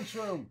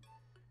shroom.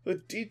 The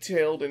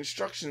detailed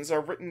instructions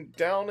are written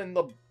down in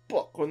the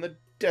book on the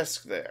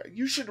desk there.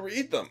 You should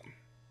read them.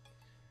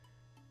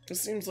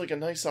 This seems like a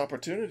nice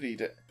opportunity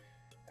to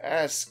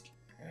ask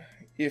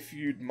if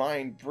you'd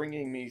mind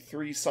bringing me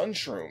 3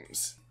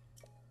 sunshrooms.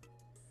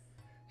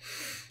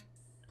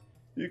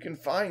 You can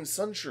find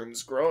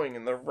sunshrooms growing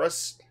in the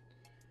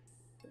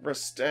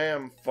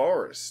Rustam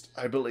Forest,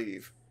 I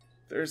believe.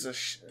 There's the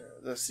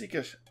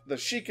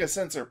Sheikah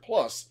Sensor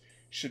Plus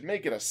should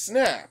make it a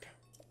snap.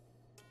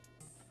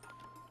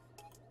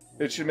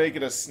 It should make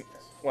it a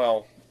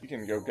well, you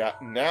can go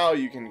now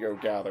you can go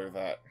gather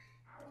that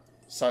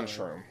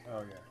sunshroom.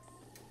 Oh yeah.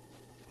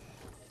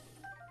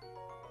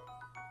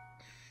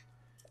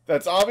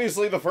 That's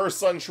obviously the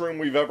first sunshroom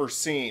we've ever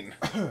seen.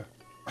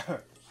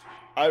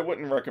 I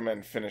wouldn't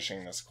recommend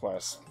finishing this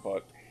quest,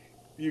 but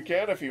you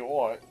can if you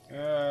want.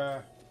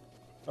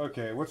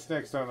 Okay, what's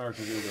next on our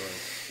to-do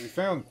list? We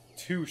found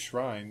 2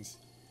 shrines.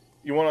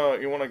 You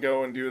wanna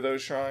go and do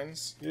those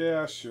shrines?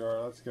 Yeah,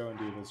 sure. Let's go and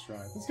do this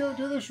shrine. Let's go and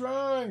do the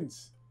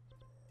shrines!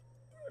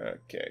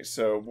 Okay,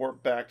 so we're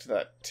back to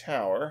that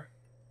tower.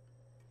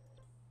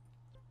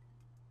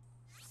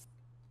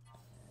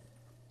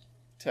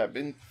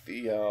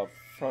 Tabinthia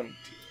Frontier.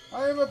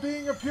 I am a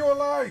being of pure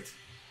light!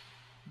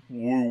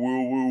 Woo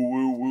woo woo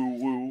woo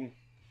woo woo.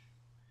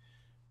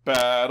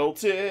 Battle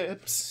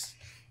tips.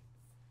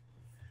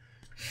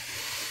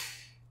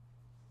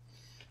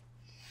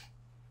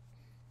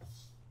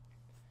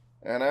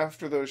 And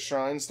after those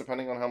shrines,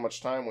 depending on how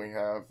much time we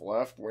have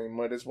left, we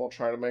might as well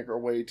try to make our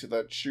way to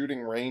that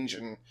shooting range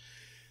and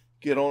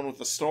get on with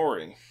the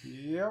story.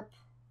 Yep.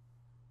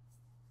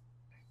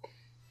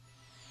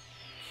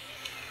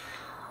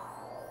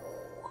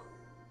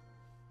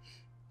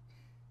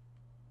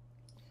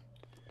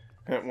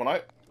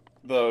 And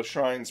the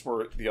shrines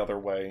were the other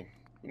way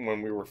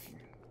when we were.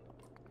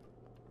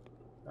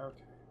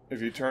 Okay.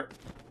 If you turn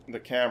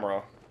the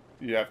camera,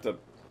 you have to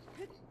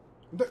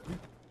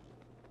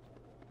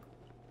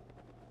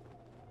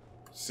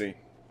see.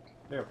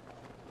 There.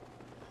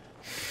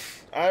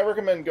 I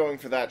recommend going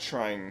for that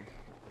shrine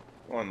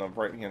on the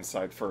right-hand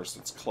side first.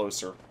 It's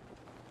closer.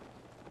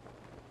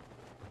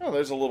 Oh,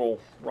 there's a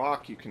little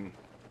rock you can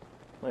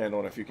land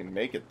on if you can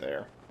make it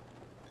there.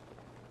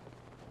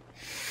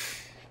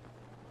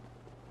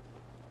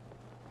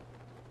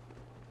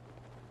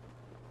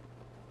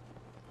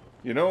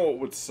 You know what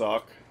would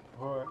suck?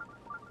 What?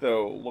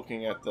 Though,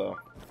 looking at the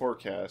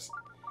forecast,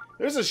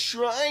 there's a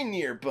shrine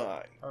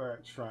nearby.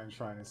 Alright, shrine,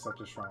 it's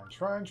such a shrine.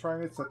 Shrine,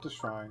 it's such a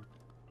shrine.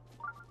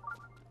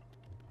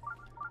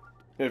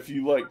 If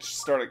you, like,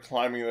 started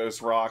climbing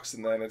those rocks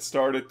and then it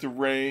started to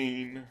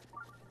rain.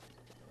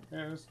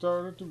 And it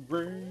started to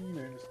rain,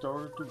 and it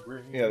started to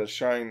rain. Yeah, the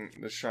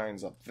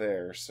shrine's up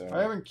there, so...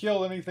 I haven't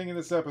killed anything in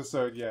this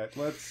episode yet.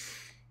 Let's...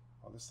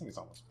 Oh, this thing is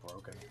almost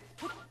broken.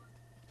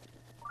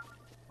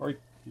 Are you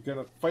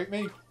gonna fight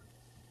me?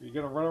 Are you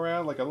gonna run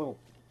around like a little...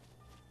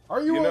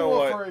 Are you a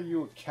wolf or are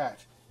you a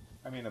cat?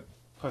 I mean a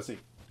pussy.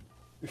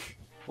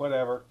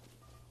 Whatever.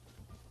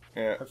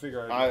 Yeah, I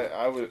figure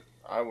I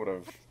would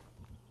have...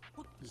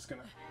 Just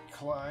gonna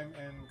climb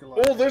and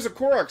glide. Oh, there's a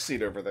Korok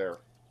seed over there.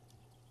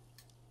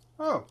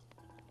 Oh,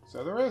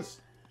 so there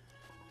is.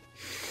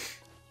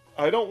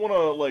 I don't want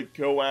to, like,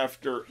 go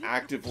after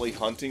actively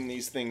hunting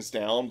these things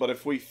down, but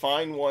if we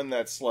find one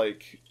that's,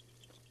 like,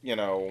 you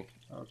know...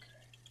 Okay.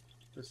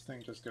 This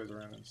thing just goes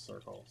around in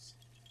circles.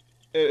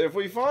 If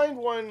we find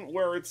one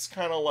where it's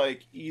kind of,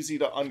 like, easy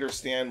to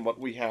understand what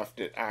we have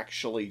to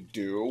actually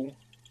do...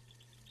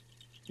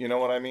 You know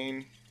what I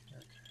mean?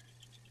 Okay.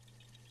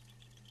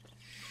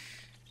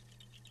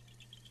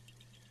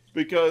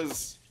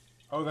 Because...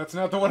 Oh, that's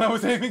not the one I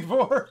was aiming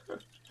for!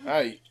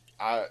 I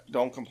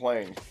don't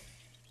complain.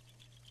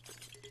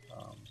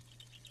 Oh,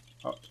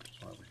 there's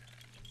one over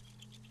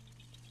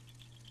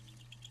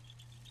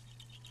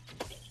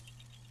here.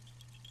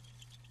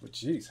 But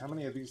jeez, how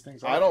many of these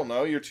things are I don't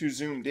know, you're too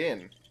zoomed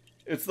in.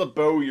 It's the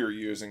bow you're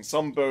using.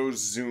 Some bows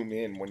zoom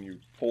in when you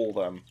pull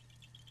them.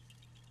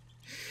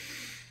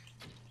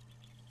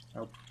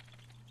 Nope.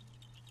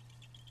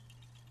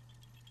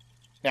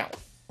 Now.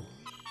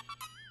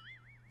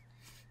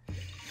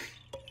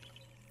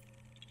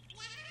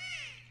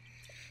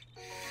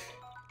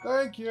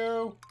 Thank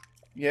you!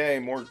 Yay,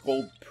 more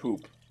gold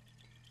poop.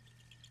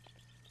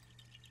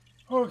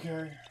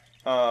 Okay.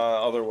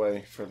 Other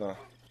way for the...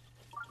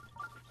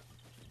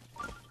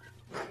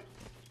 I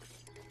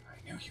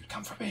knew you'd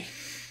come for me.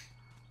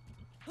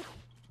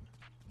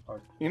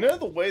 You know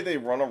the way they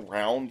run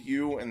around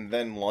you and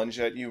then lunge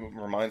at you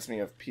reminds me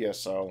of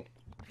PSO.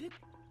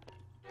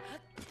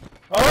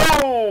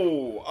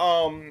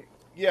 Oh!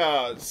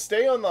 Yeah,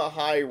 stay on the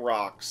high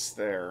rocks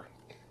there.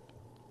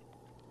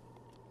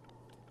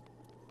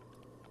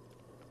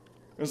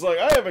 It's like,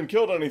 I haven't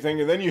killed anything,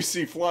 and then you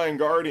see flying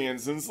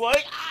guardians, and it's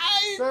like,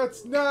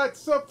 That's not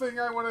something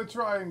I want to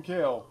try and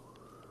kill.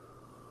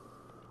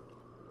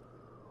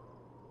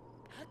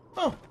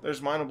 Oh,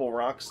 there's mineable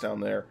rocks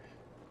down there.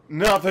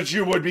 Not that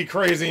you would be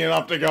crazy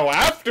enough to go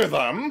after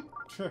them!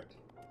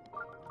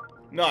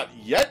 Not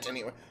yet,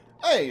 anyway.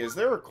 Hey, is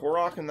there a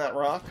Korok in that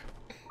rock?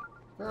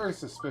 Very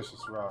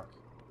suspicious rock.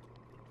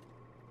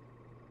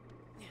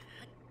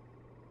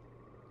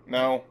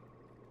 No.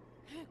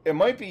 It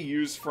might be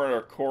used for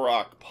a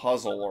Korok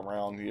puzzle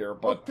around here,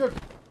 but... Oh, good.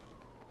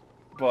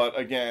 But,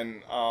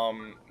 again,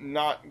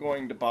 not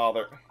going to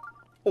bother...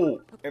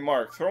 Oh, hey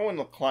Mark, throw in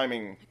the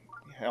climbing...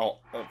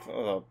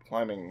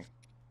 climbing...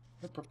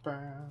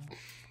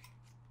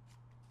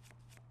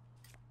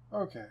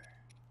 Okay.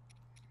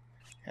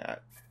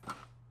 hat.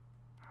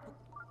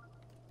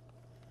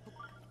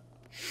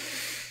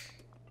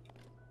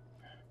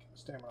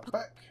 Stamina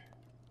back.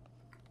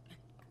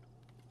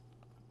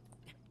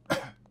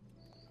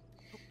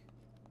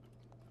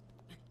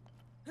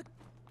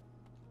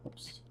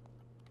 Oops.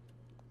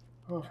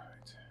 Alright.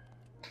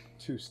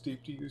 Too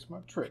steep to use my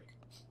trick.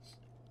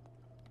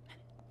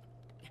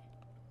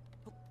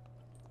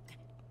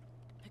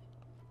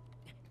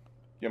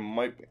 You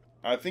might be...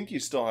 I think you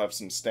still have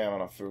some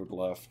stamina food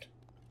left.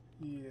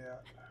 Yeah.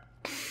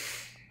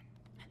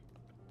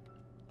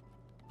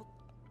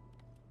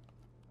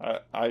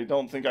 I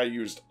don't think I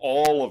used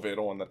all of it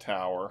on the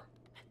tower.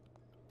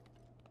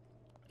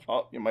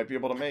 Oh, you might be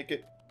able to make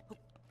it.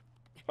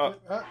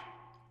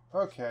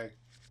 Okay.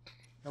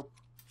 Nope.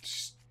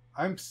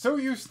 I'm so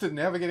used to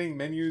navigating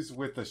menus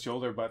with the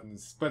shoulder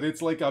buttons, but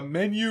it's like a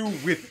menu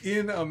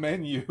within a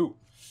menu.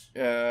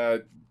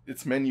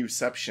 It's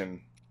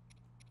menuception.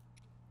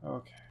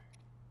 Okay.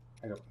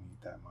 I don't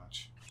need that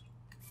much.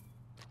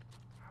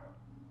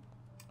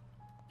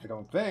 I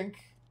don't think.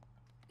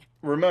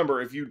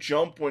 Remember, if you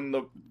jump when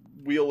the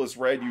wheel is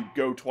red, you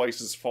go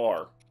twice as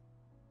far.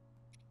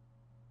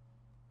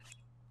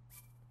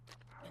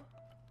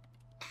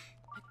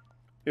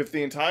 If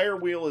the entire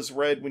wheel is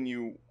red when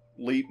you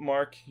leap,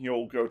 Mark,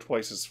 you'll go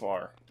twice as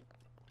far.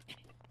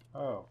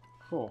 Oh,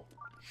 cool.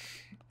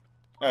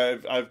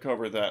 I've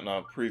covered that in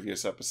a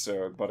previous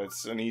episode, but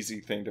it's an easy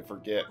thing to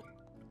forget.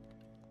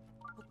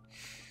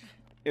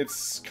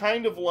 It's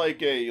kind of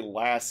like a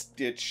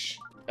last-ditch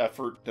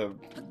effort to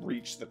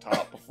reach the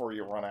top before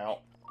you run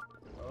out.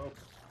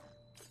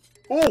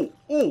 Okay.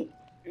 Oh!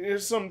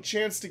 There's some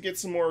chance to get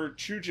some more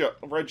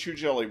red chew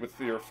jelly with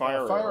your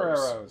fire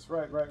arrows.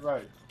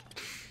 Right.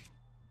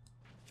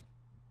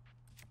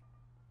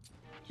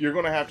 You're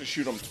going to have to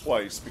shoot them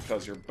twice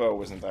because your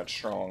bow isn't that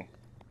strong.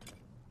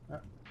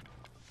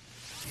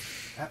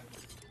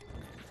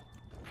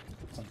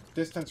 Some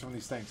distance from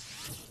these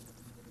things.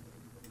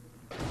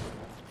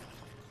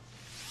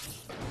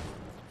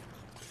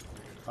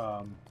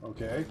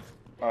 Okay.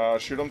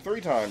 Shoot them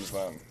 3 times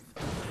then.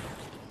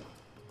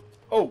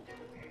 Oh!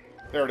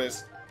 There it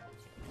is.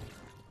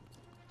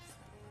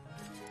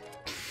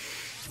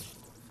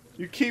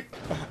 You keep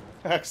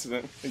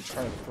accidentally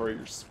trying to throw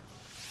your...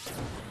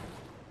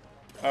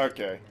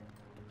 Okay.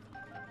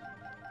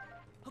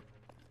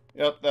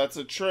 Yep, that's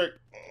a trick.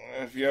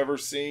 If you ever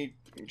see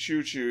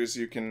choo-choos,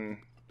 you can...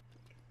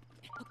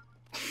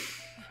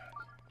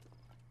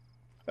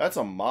 That's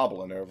a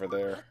moblin over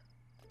there.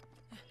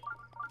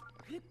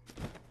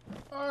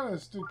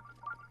 Honest to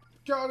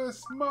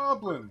goddess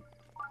moblin.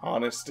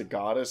 Honest to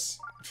goddess?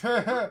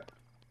 Yeah,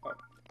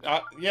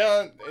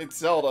 it's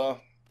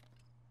Zelda.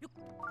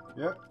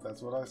 Yep,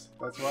 that's why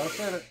I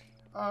said it.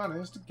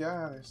 Honest to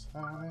goddess,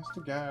 honest to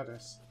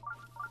goddess.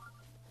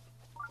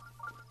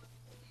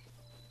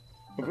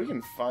 If we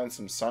can find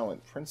some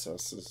silent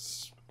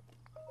princesses.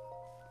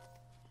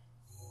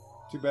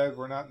 Too bad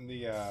we're not in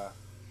the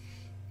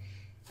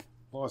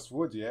Lost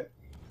Woods yet.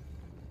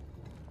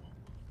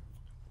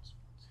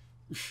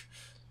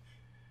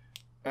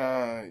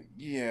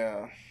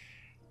 Yeah.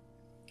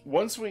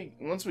 Once we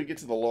get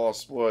to the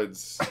Lost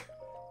Woods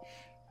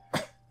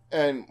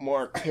and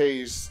Mark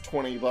pays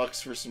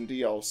 $20 for some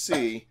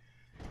DLC,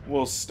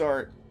 we'll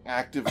start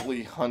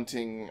actively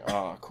hunting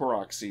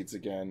Korok seeds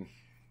again.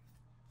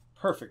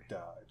 Perfect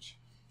dodge.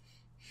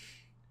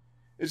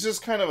 It's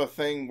just kind of a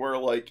thing where,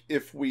 like,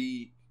 if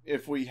we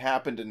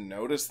happen to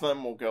notice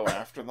them, we'll go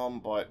after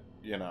them, but,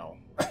 you know.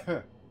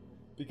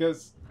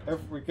 because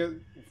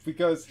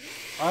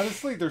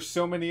honestly, there's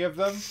so many of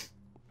them.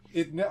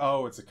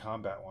 Oh, it's a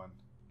combat one.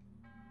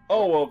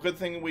 Oh, well, good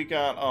thing we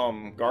got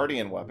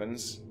guardian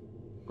weapons.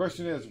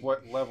 Question is,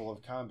 what level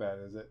of combat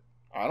is it?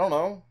 I don't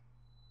know.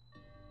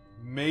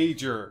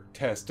 Major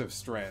test of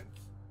strength.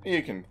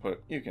 You can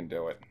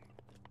do it.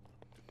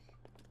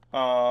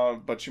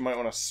 But you might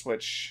want to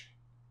switch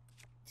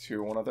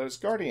to one of those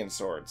guardian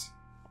swords.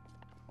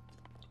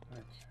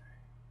 Okay.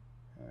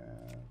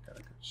 Got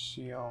a good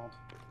shield.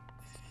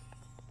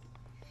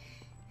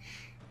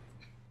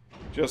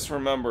 Just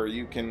remember,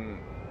 you can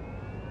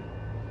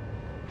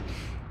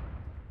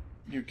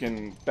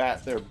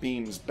bat their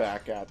beams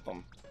back at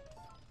them.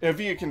 If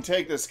you can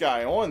take this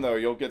guy on, though,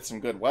 you'll get some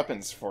good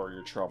weapons for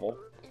your trouble.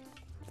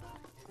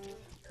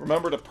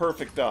 Remember to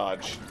perfect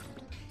dodge.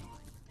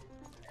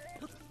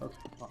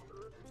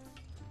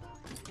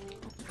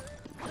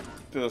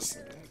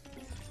 Okay.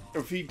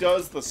 If he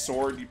does the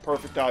sword, you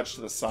perfect dodge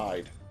to the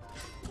side.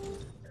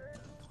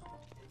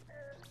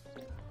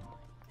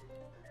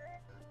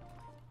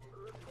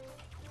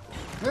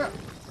 Yeah.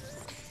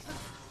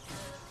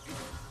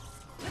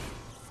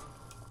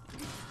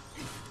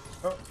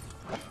 Oh.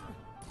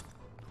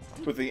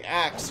 With the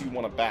axe, you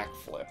want to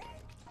backflip.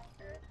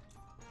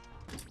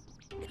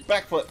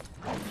 Backflip!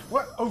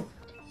 What? Oh!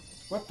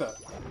 What the?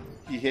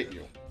 He hit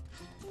you.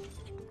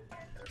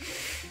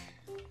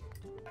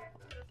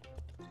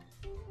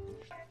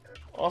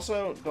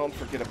 Also, don't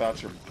forget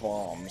about your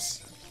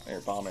bombs. Your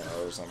bomb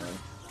arrows, I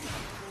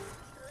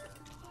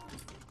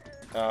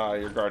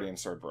mean. Your guardian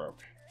sword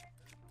broke.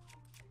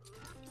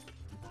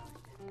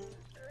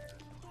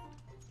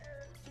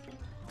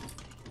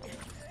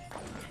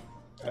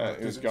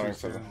 He was going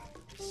for the...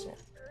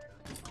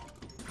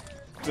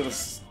 To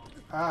the...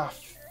 Ah,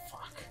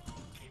 fuck.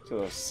 To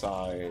the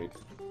side.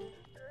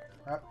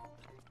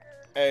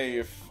 Hey,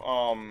 if,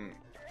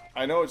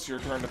 I know it's your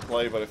turn to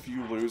play, but if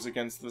you lose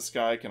against this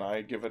guy, can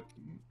I give it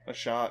a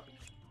shot?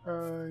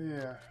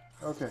 Yeah.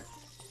 Okay.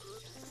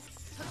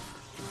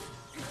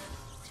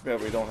 Too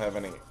bad we don't have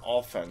any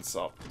offense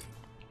up.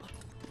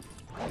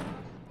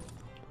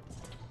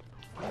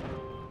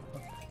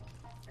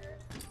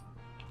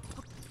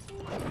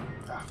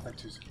 Ah, went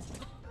too soon.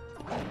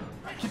 I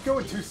keep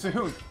going too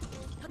soon.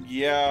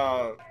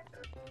 Yeah,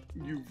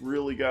 you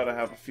really gotta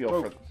have a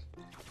feel for...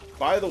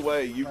 By the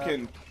way, you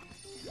can...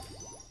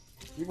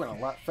 He went a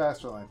lot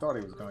faster than I thought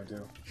he was going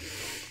to.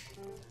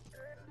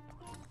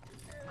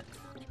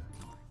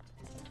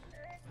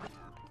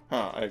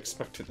 Huh, I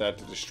expected that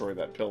to destroy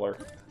that pillar.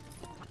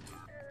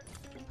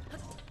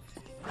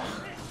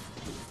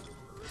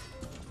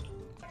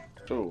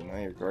 Oh, now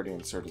your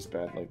guardian sword is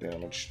badly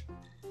damaged.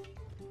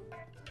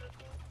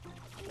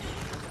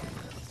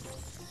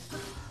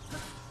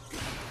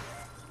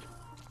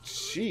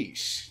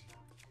 Sheesh.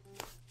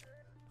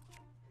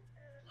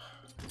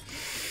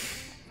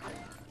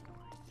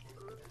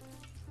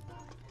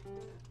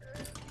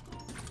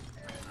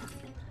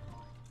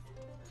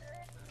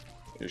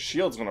 Your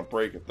shield's gonna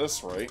break at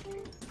this rate.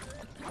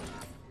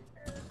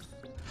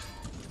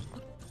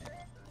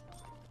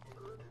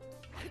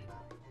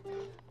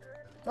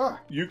 Ah!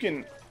 You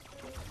can...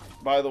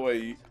 By the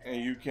way,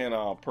 you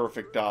can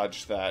perfect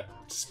dodge that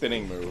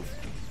spinning move.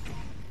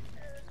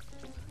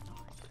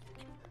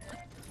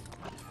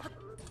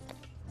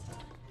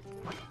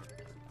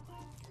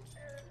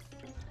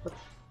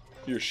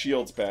 Your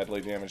shield's badly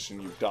damaged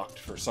and you ducked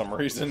for some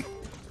reason.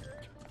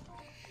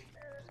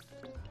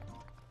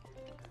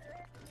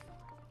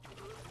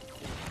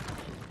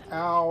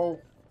 Ow.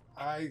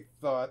 I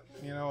thought,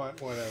 you know what,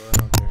 whatever, I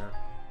don't care.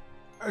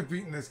 I've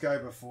beaten this guy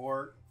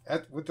before,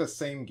 with the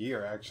same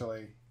gear,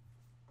 actually.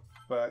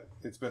 But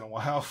it's been a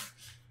while.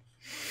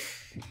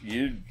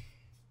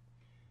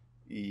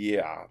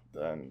 Yeah,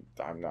 then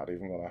I'm not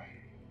even gonna...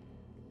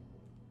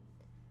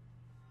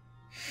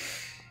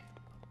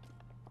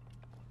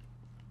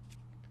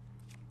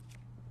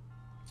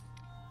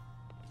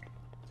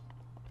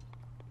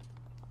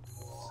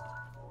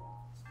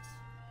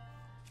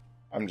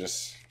 I'm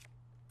just...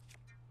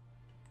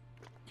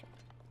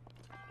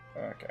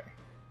 Okay.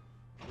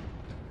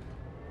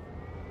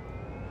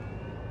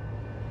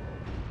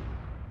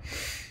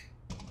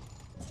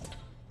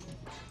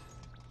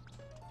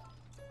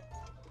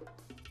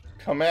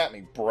 Come at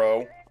me,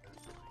 bro.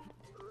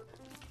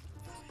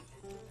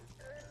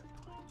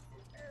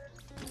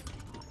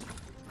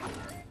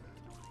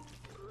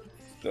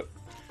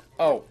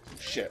 Oh,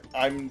 shit.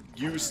 I'm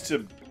used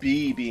to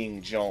B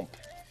being jump.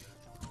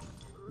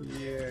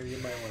 Yeah, you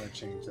might want to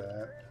change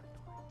that.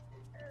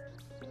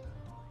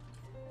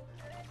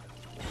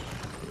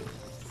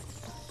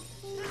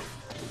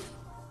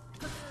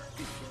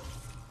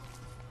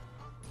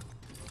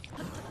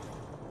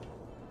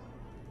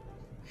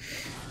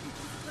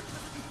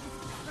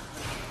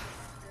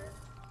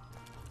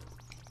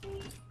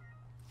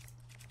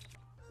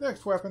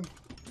 Next weapon.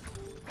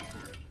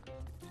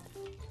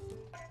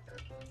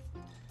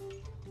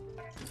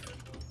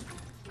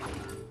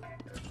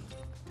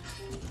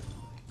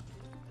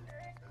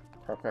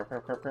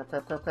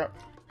 Crap.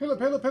 Pillar,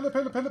 pillar, pillar,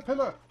 pillar, pillar,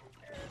 pillar.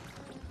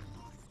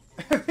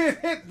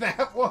 Hit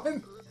that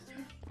one.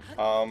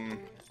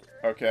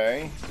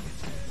 Okay.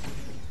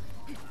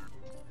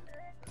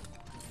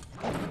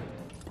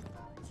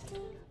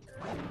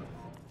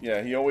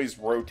 Yeah, he always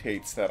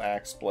rotates that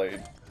axe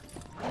blade.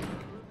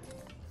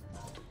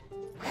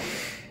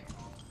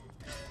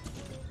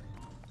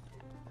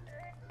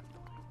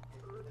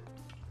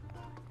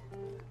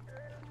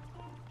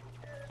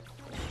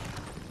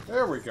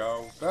 There we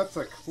go. That's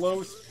a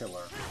close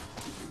pillar.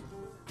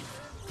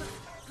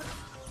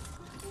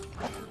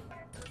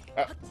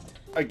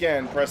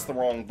 Again, press the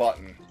wrong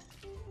button.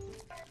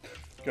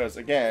 Because,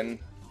 again...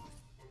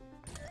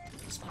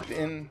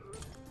 Spin...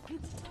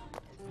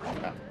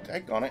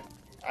 Daggone it.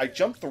 I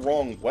jumped the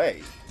wrong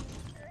way.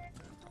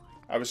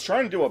 I was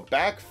trying to do a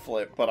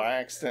backflip, but I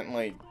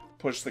accidentally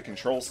pushed the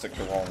control stick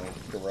the wrong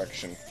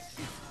direction.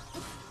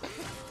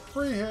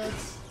 3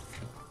 hits.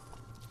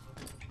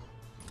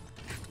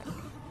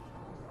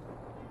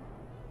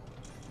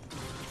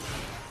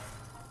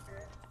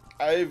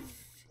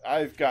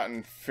 I've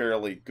gotten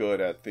fairly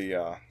good at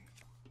the,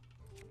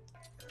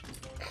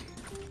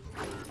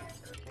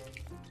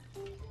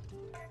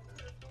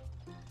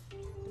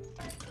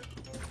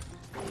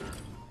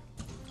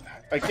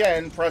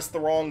 Again, press the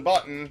wrong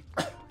button.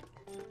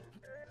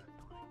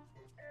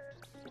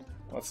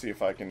 Let's see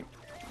if I can...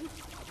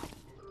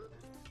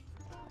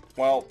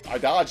 Well, I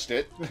dodged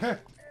it.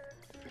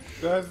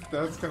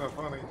 That's kind of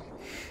funny.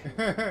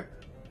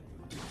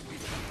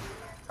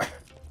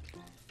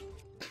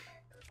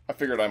 I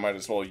figured I might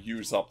as well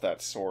use up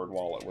that sword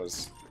while it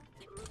was...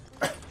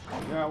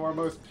 Now our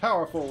most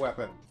powerful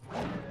weapon.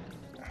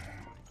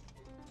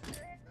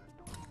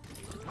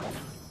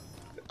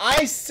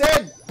 I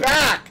said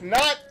back,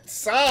 not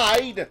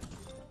side!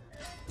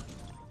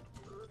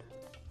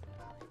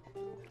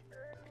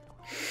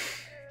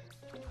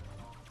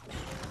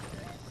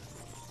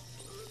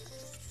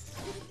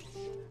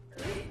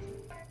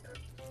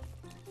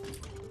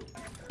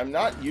 I'm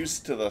not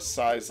used to the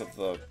size of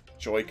the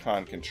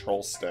Joy-Con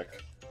control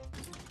stick.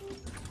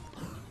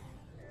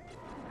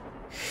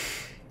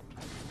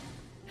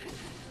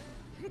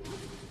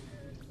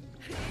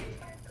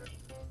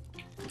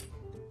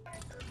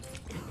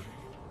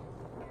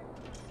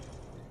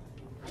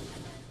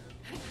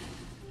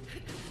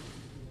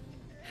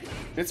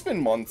 It's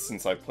been months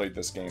since I played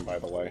this game, by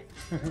the way.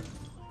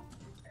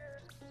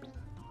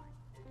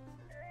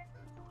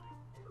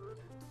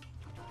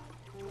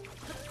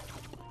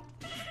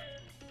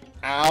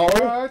 Ow!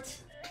 What?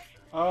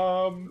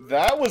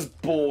 That was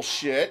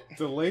bullshit.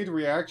 Delayed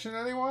reaction,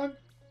 anyone?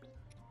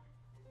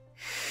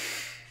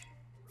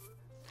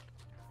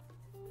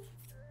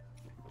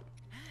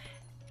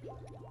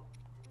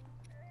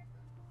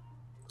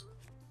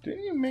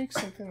 Didn't you make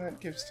something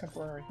that gives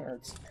temporary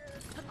hearts?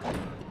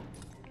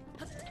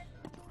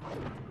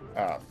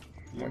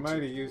 You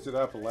might have used it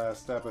up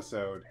last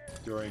episode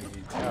during the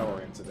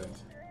tower incident.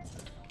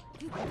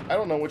 I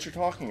don't know what you're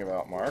talking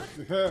about, Mark.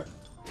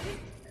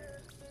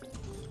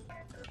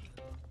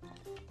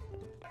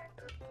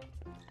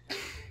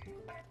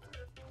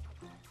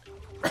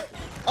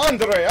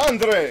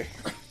 Andre!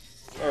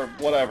 Or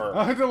whatever.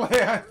 I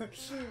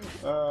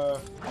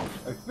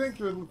think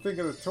you're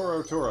thinking of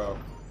Toro.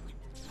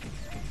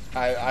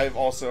 I've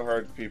also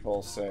heard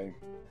people say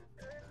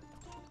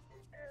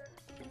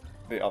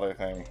the other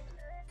thing.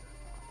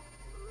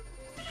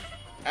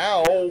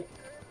 Ow!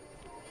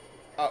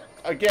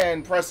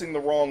 Again, pressing the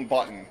wrong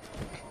button.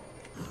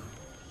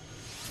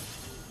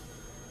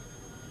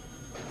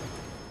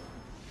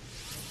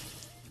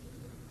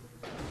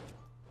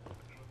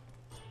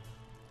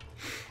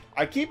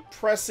 I keep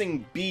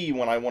pressing B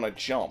when I want to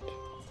jump.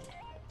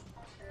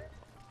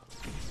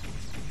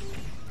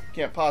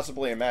 Can't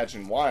possibly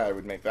imagine why I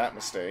would make that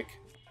mistake.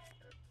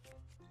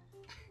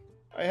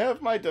 I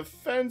have my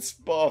defense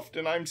buffed,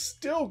 and I'm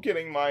still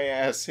getting my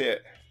ass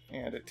hit.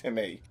 Hand it to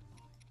me.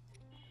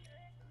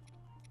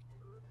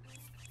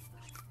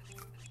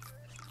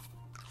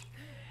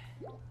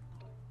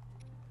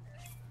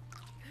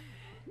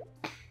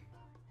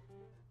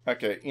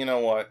 Okay, you know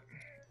what?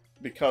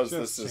 Because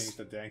just this is... change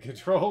the dang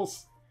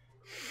controls.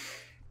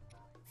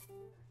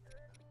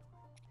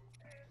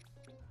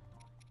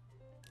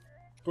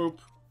 Boop.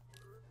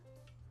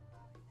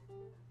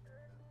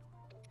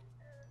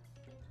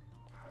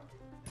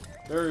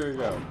 There you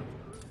go.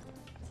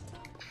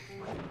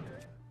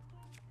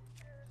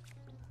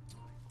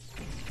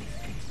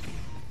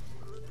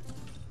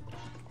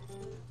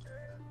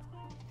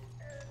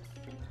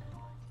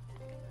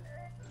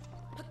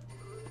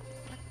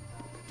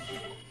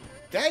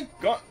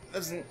 Daggone,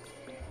 doesn't...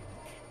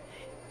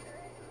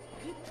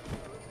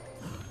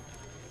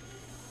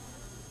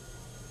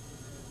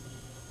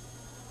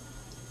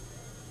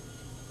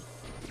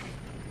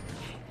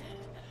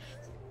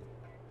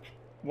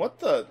 What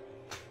the...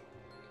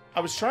 I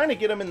was trying to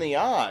get him in the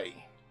eye.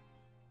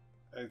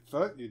 I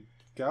thought you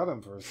got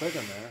him for a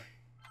second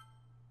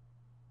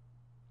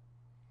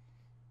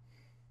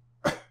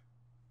there.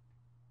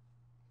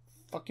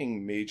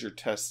 Fucking major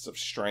tests of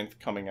strength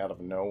coming out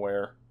of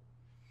nowhere.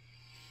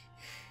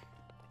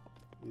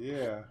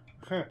 Yeah.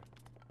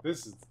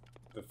 This is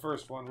the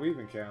first one we've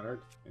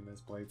encountered in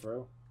this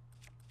playthrough.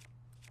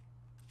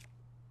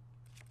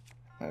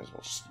 Might as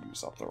well just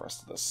use up the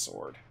rest of this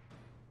sword.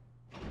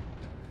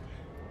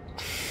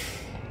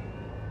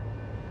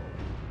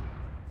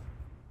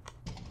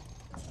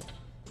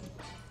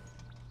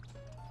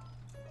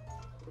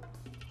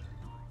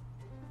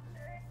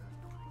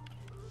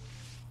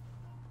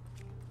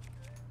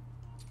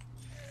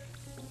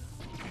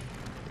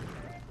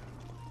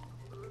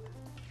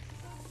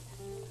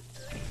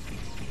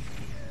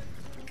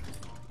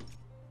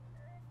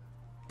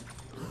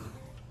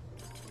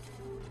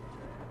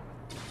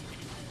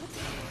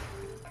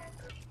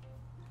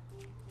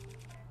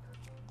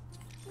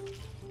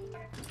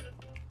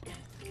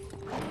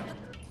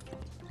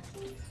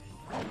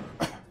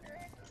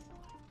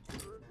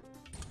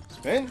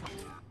 Spin?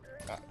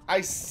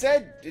 I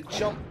said to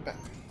jump back.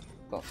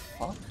 The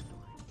fuck?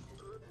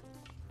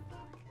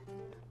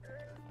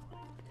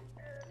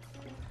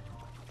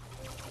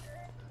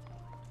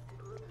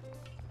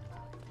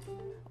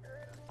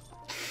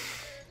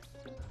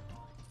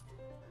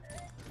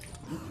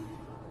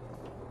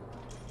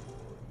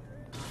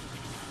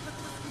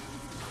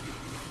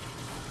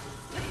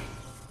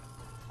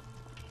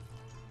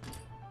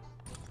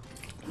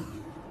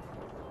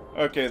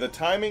 Okay, the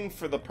timing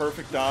for the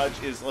perfect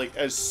dodge is like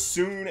as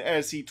soon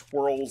as he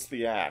twirls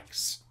the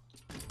axe.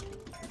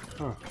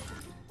 Huh.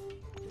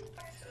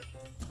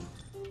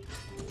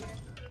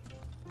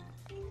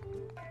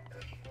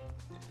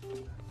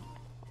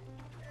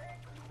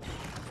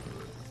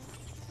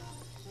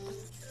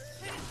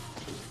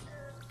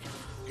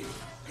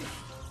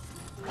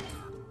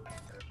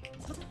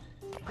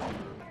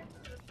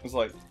 It's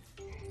like,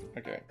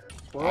 okay,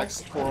 Twirl?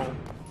 axe twirl.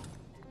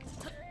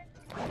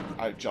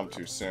 I jumped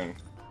too soon.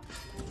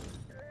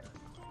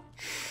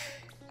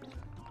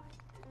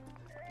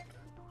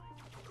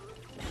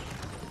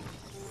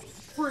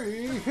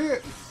 Free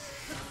hits!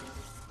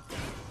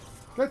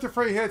 Get your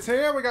free hits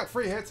here! We got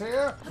free hits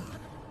here!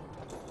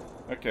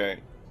 Okay.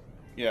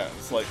 Yeah,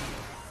 it's like...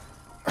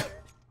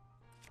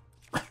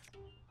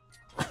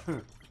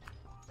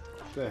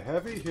 The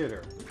heavy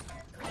hitter.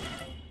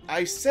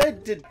 I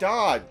said to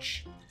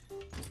dodge!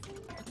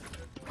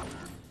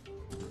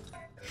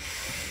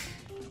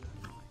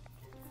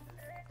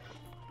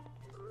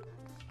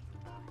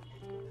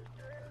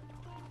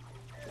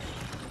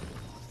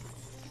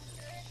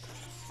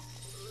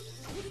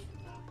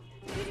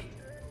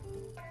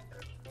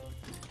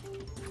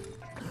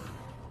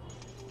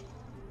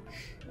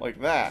 Like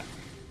that.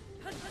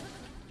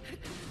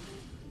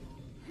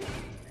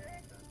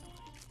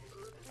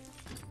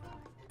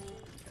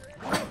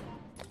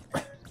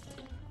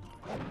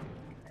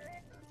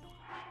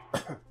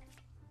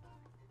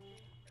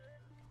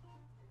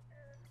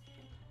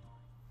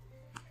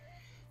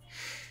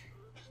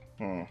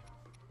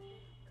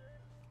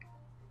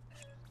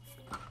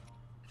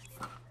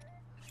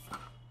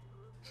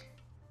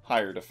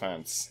 Higher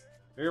defense.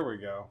 Here we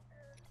go.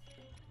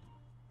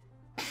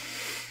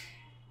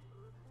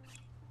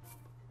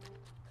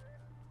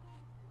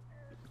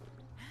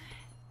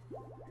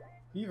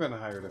 Even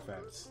higher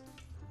defense.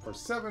 For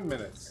 7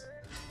 minutes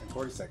and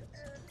 40 seconds.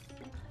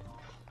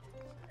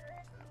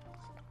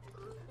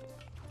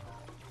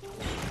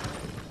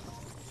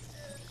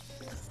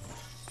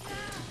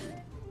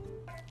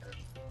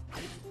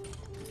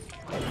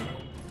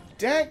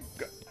 Dag...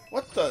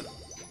 What the...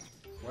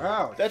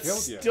 Wow, That's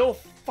killed you. still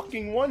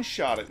fucking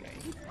one-shot at me.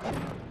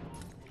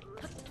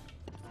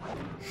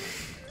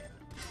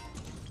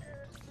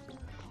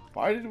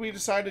 Why did we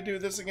decide to do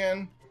this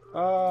again?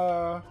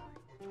 I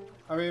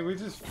mean, we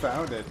just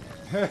found it.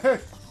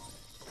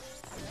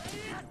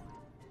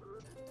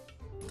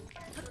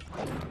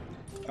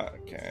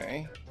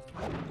 Okay.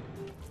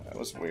 That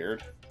was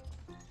weird.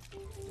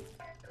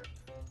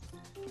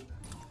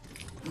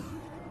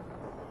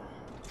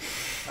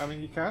 I mean,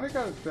 you kind of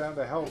got it down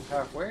to health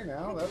halfway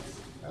now.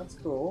 That's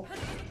cool.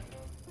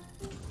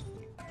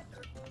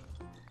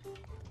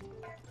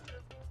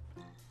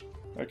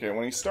 Okay,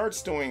 when he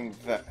starts doing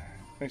that,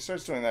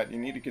 you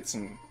need to get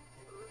some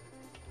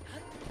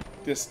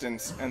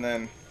distance, and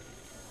then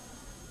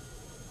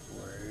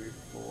wait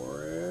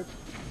for it.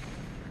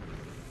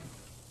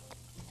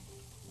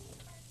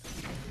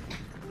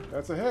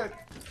 That's a hit.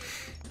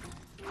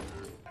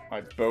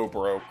 My bow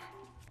broke.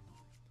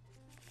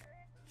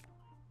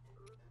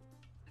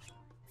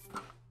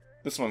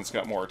 This one's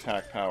got more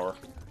attack power.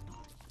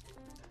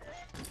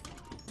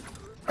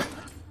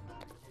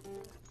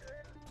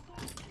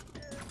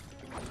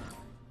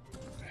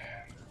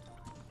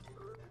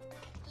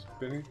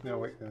 Spinning? No,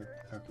 wait. Okay,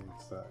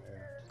 it's that.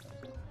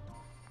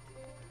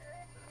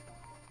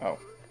 Yeah. Oh,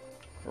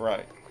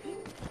 right.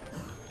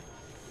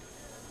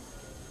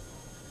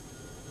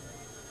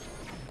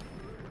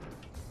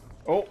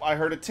 Oh, I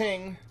heard a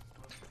ting.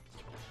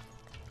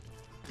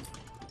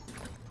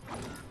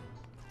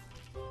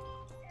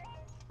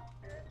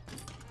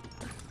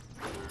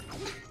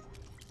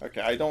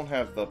 Okay, I don't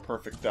have the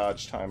perfect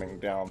dodge timing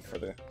down for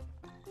the...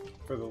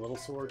 For the little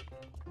sword?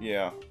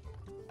 Yeah.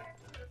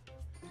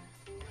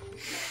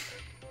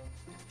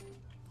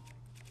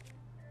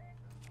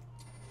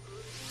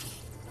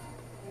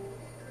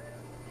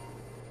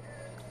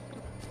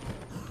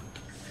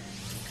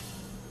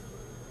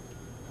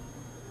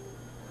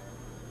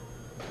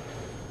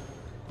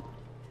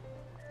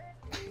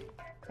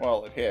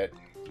 Well, it hit.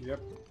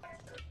 Yep.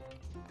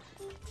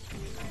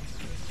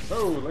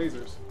 Oh,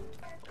 lasers.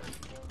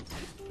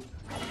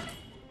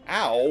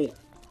 Ow!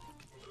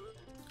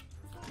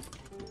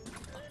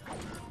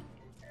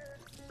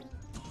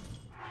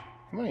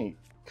 How many?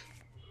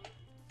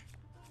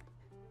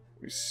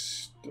 We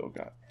still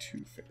got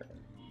 2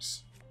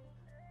 fairies.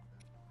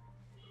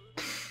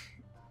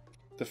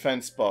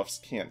 Defense buffs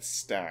can't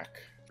stack.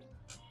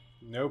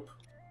 Nope.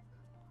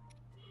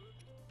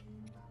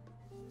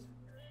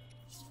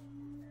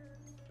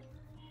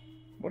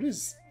 What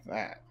is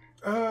that?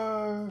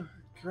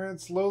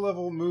 Grants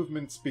low-level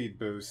movement speed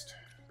boost.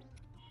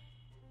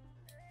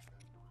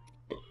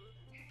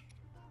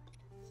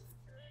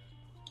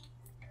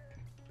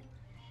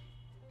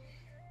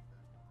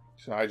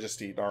 Should I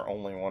just eat our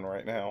only one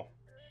right now?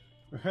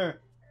 I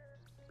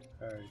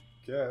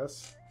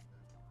guess.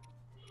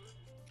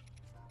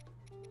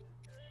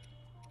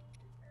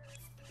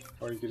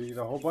 Or you could eat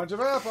a whole bunch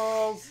of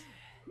apples!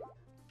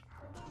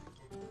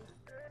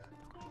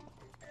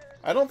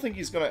 I don't think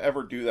he's gonna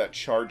ever do that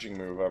charging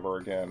move ever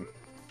again.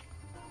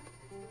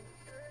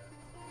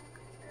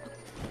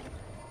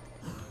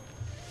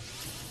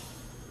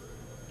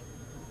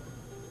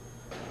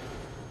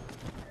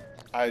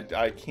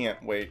 I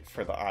can't wait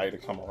for the eye to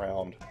come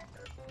around.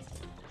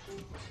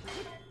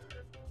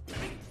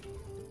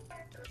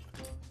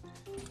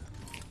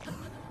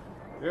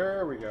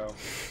 There we go.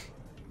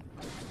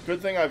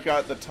 Good thing I've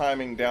got the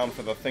timing down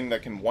for the thing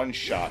that can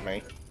one-shot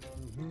me.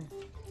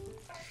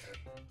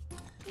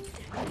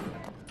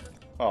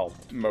 Oh,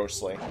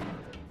 mostly.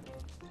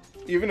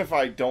 Even if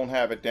I don't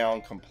have it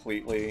down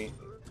completely,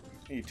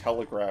 he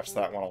telegraphs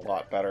that one a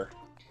lot better.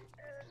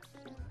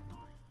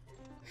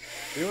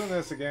 Doing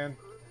this again.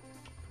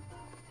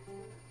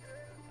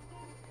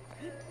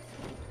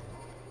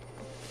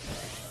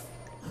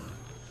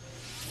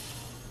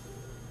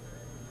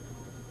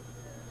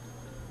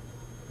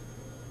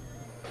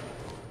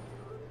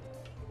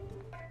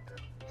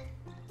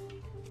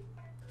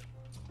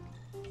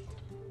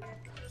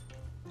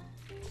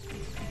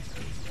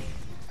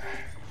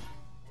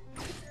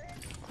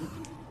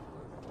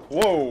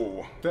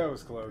 Whoa! That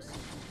was close.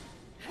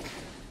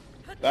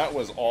 That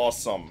was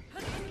awesome.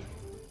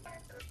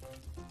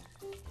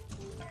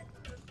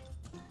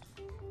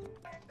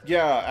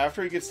 Yeah,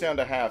 after he gets down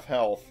to half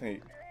health, he...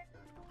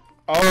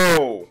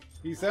 Oh!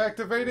 He's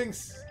activating...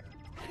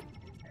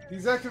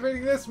 He's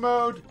activating this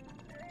mode!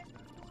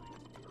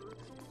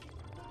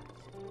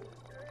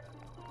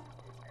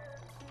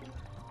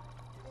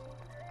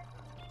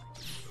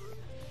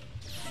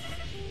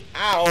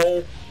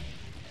 Ow!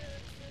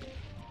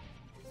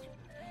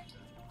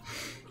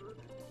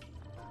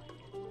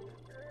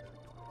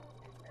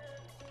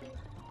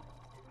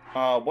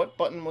 What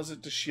button was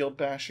it to shield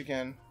bash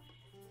again?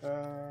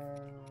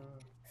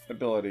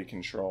 Ability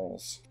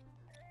controls.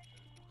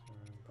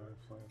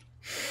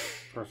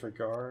 Perfect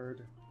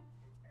guard.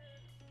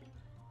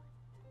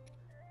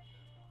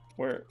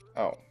 Where?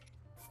 Oh.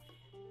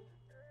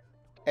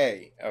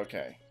 A.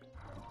 Okay.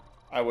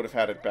 I would have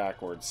had it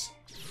backwards.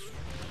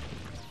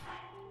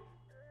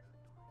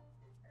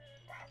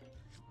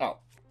 Oh.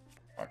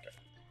 Okay.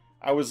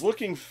 I was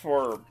looking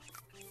for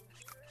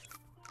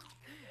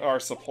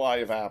our supply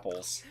of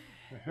apples.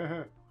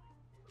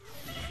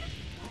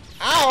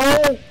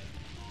 Ow!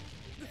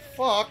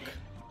 Fuck.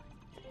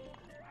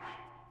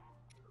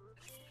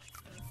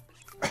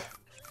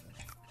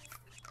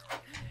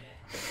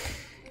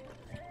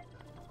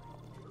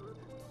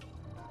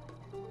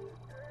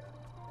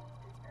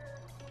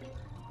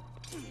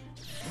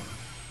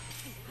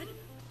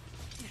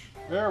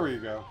 There we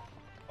go.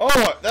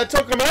 Oh, that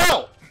took him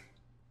out!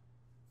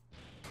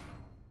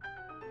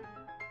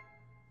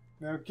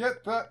 Now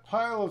get that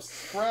pile of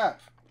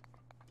scrap.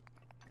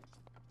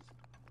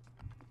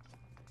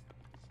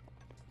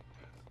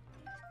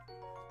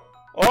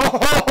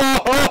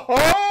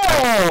 Oh!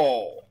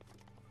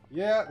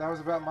 Yeah, that was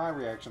about my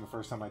reaction the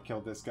first time I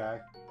killed this guy.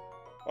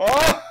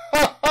 Oh!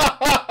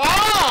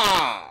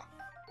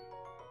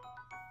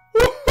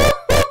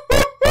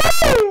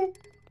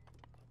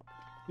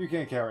 You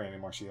can't carry any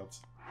more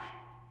shields.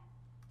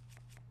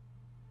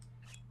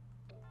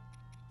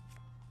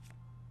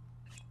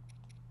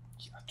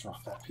 Yeah,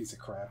 drop that piece of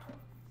crap.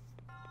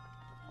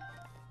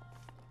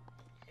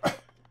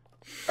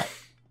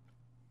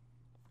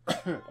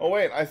 Oh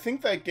wait, I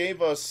think that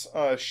gave us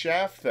a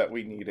shaft that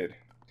we needed.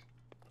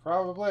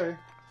 Probably.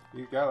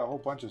 You got a whole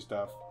bunch of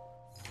stuff.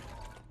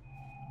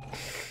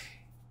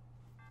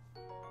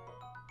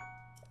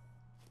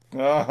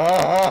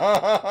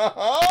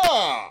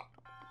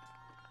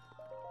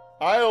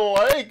 I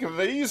like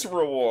these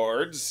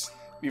rewards,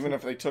 even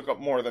if they took up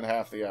more than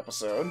half the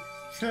episode.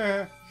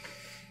 Yeah,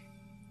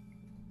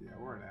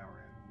 we're an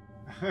hour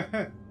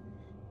in.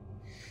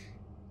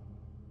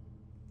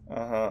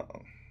 Uh-huh.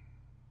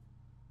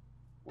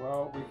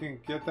 Well, we can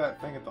get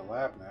that thing at the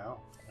lab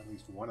now. At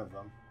least one of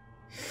them.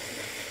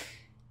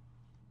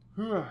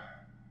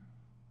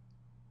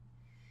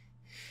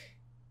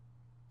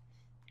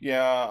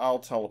 Yeah, I'll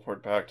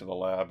teleport back to the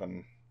lab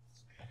and...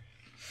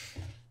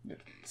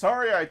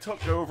 Sorry I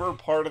took over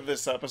part of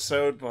this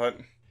episode, but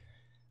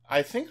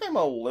I think I'm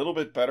a little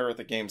bit better at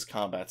the game's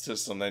combat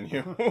system than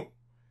you.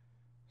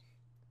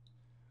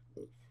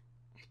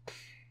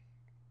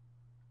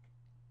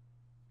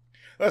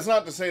 That's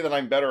not to say that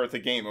I'm better at the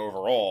game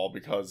overall,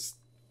 because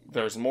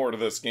there's more to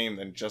this game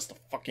than just a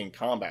fucking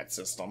combat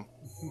system.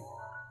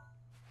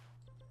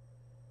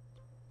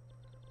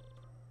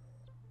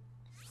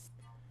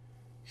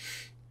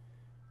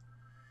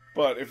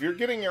 But if you're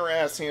getting your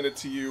ass handed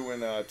to you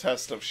in a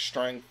test of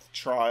strength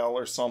trial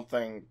or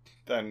something,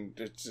 then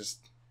it's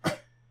just...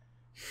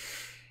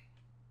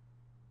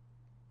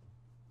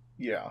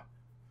 yeah.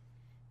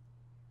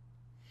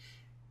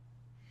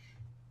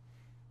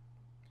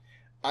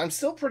 I'm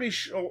still pretty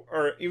sure,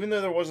 or even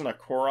though there wasn't a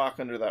Korok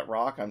under that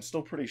rock, I'm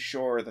still pretty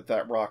sure that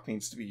that rock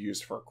needs to be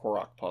used for a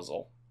Korok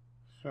puzzle.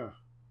 Huh.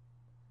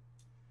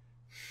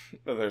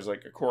 There's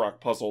like a Korok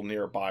puzzle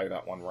nearby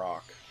that one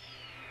rock.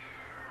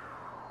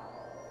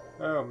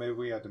 Oh, maybe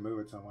we had to move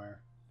it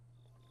somewhere.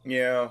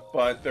 Yeah,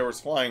 but there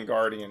was flying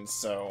guardians,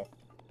 so...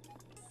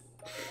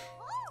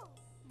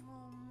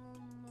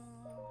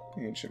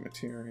 Ancient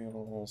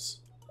materials...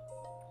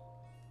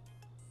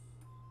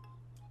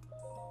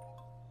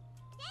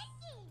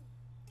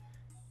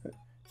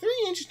 3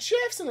 ancient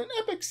shafts and an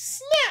epic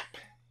snap!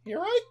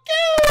 Here I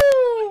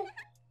go!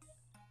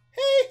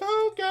 Hey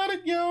ho, got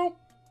it, yo!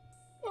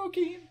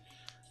 Okay.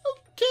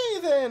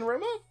 Okay then,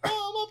 remote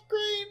bomb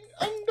upgrade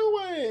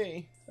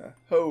underway!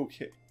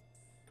 Okay.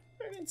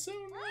 Right and so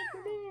right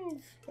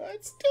remove.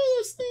 Let's do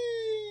this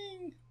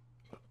thing!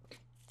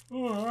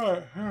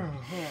 Alright.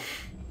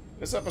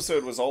 This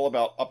episode was all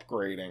about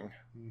upgrading.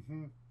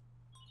 Mm-hmm.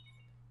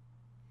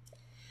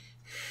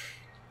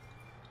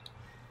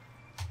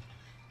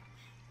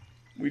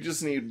 We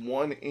just need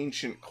 1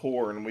 ancient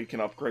core and we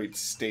can upgrade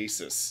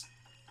stasis.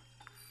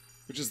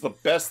 Which is the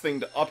best thing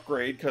to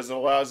upgrade because it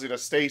allows you to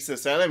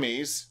stasis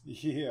enemies.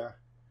 Yeah.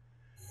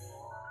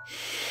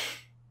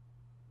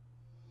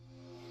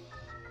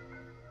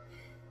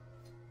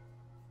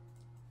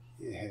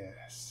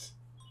 Yes.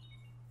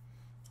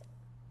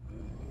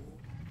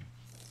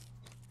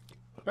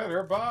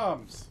 Better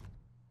bombs.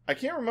 I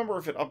can't remember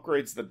if it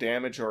upgrades the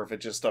damage or if it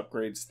just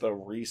upgrades the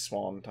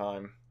respawn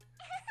time.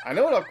 I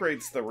know it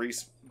upgrades the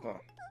respawn. Oh.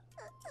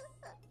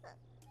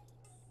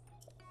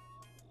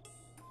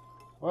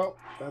 Well,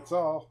 that's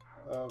all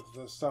of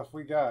the stuff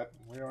we got.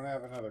 We don't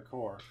have another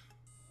core.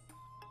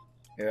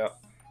 Yeah.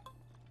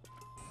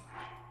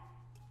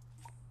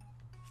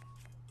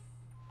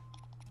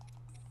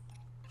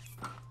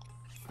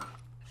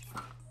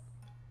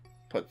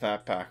 Put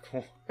that back.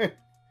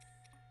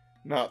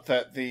 Not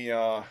that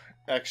the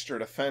extra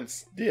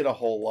defense did a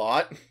whole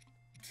lot.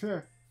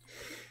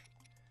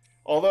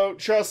 Although,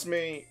 trust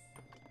me,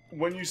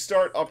 when you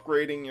start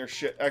upgrading your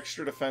shit,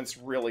 extra defense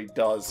really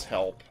does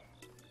help.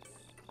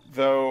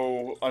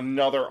 Though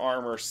another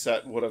armor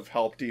set would have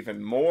helped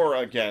even more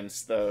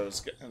against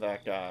that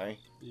guy.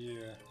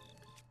 Yeah.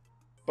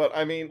 But,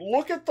 I mean,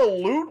 look at the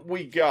loot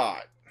we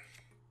got.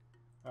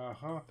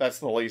 Uh-huh. That's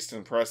the least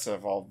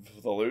impressive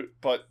of the loot,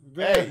 but,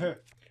 hey,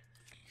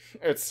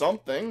 it's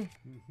something.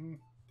 Mm-hmm.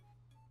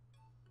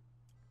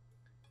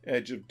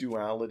 Edge of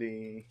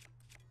duality.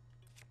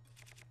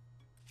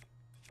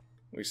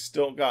 We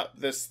still got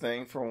this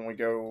thing for when we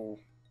go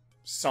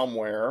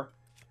somewhere.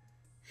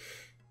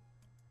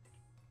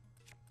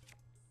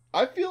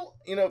 I feel,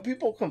 you know,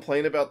 people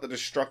complain about the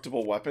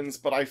destructible weapons,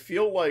 but I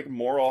feel like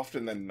more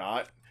often than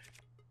not,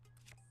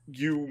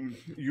 you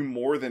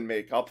more than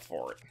make up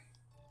for it.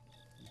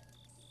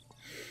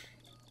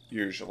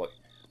 Usually.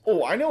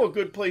 Oh, I know a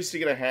good place to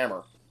get a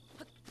hammer.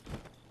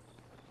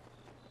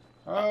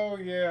 Oh,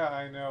 yeah,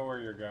 I know where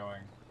you're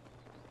going.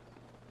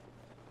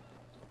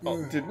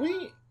 Oh, did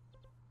we?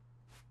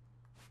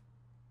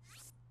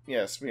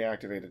 Yes, we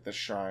activated the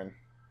shrine.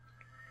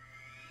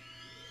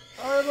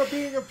 I am a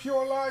being of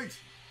pure light!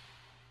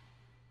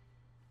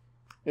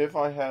 If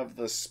I have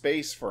the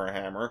space for a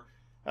hammer,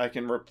 I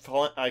can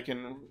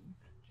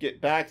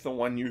get back the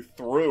one you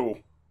threw.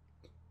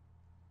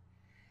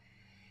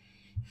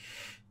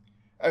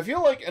 I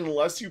feel like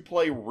unless you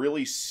play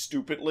really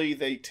stupidly,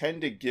 they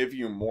tend to give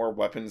you more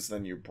weapons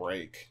than you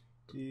break.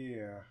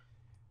 Yeah.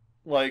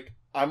 Like,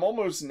 I'm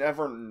almost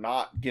never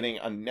not getting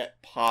a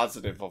net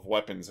positive of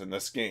weapons in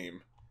this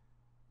game.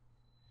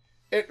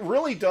 It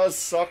really does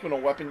suck when a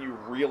weapon you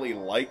really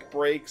like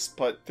breaks,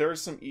 but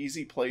there's some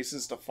easy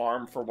places to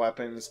farm for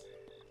weapons.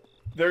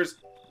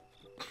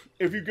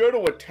 If you go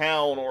to a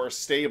town or a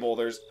stable,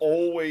 there's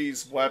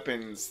always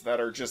weapons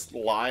that are just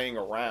lying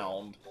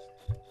around.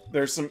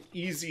 There's some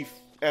easy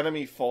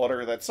enemy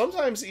fodder that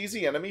sometimes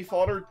easy enemy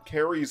fodder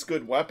carries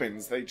good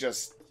weapons, they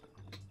just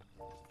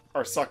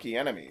are sucky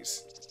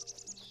enemies.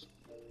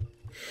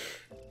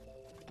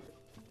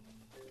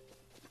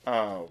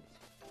 Oh.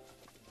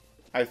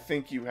 I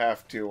think you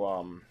have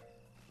to,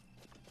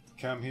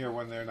 Come here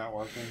when they're not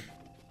working.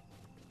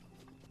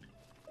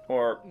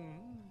 Or...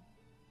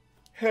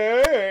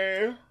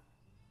 Hey!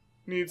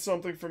 Need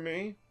something from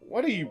me?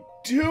 What are you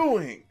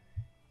doing?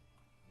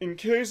 In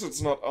case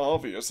it's not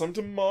obvious, I'm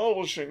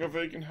demolishing a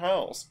vacant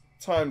house.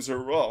 Times are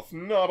rough,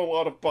 not a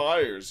lot of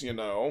buyers, you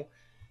know.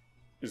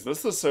 Is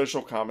this the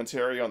social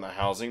commentary on the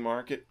housing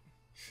market?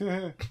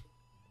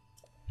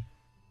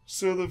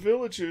 So the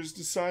villagers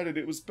decided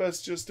it was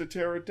best just to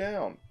tear it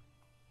down.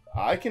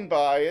 I can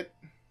buy it.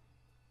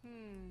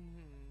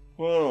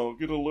 Well,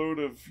 get a load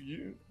of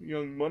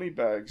young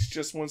moneybags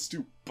just wants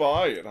to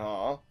buy it,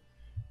 huh?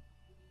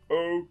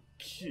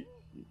 Okie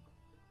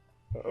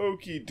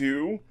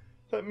do.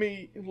 Let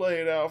me lay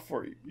it out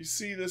for you. You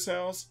see this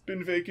house?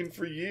 Been vacant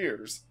for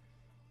years.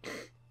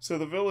 So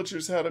the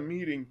villagers had a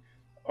meeting,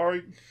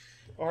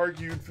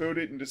 argued,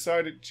 voted, and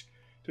decided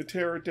to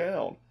tear it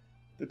down.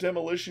 The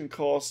demolition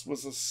cost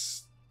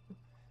was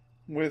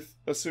with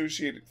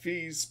associated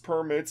fees,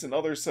 permits, and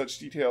other such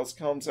details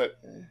comes at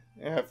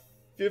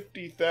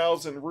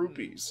 50,000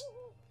 rupees.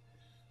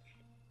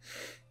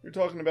 You're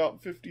talking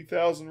about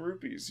 50,000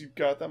 rupees. You've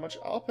got that much?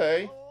 I'll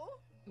pay.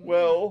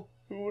 Well,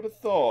 who would have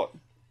thought?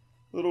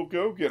 Little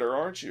go-getter,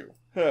 aren't you?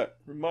 Heh,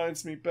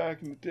 reminds me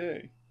back in the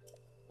day.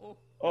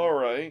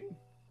 Alright,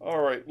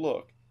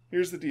 look.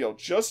 Here's the deal.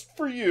 Just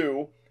for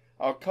you,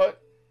 I'll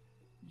cut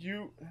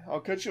you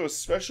a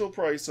special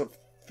price of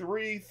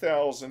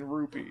 3,000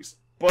 rupees.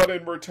 But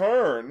in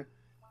return,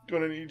 I'm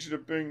gonna need you to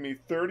bring me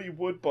 30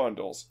 wood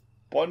bundles.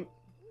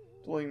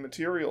 Building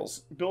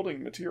materials,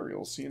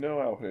 you know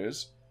how it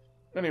is.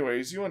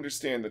 Anyways, you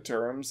understand the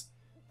terms.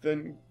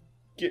 Then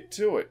get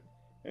to it,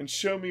 and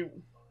show me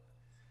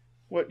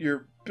what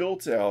you're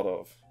built out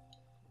of.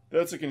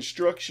 That's a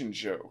construction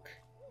joke.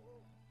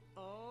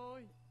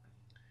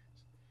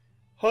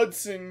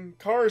 Hudson,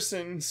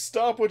 Carson,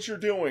 stop what you're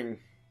doing.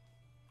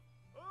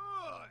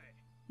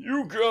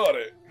 You got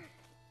it.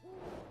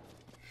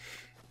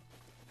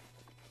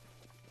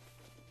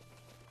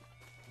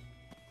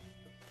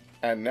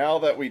 And now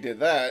that we did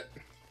that...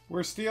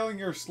 We're stealing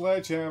your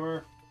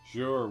sledgehammer.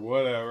 Sure,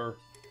 whatever.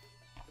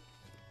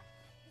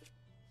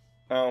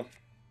 Oh.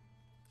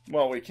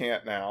 Well, we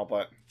can't now,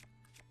 but...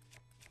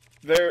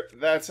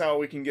 That's how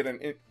we can get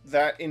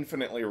that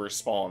infinitely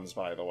respawns,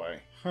 by the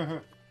way.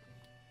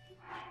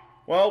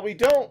 Well, we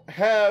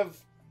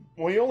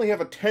only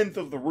have a tenth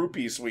of the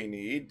rupees we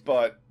need,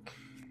 but...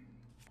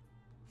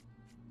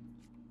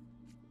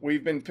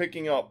 We've been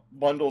picking up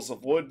bundles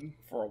of wood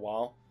for a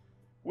while.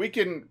 We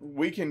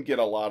can get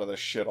a lot of this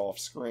shit off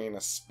screen,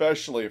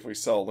 especially if we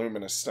sell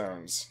luminous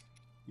stones.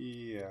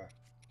 Yeah.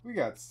 We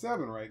got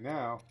 7 right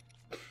now.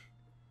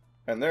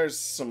 And there's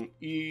some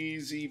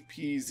easy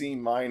peasy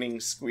mining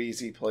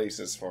squeezy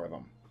places for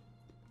them.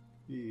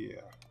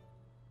 Yeah.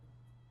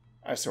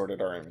 I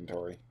sorted our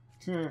inventory.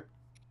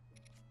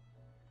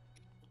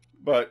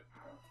 But,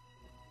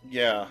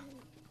 yeah.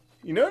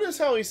 You notice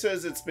how he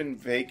says it's been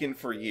vacant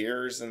for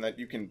years and that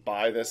you can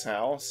buy this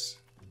house?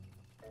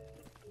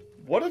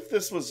 What if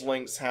this was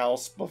Link's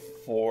house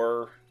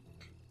before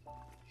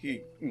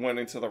he went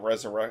into the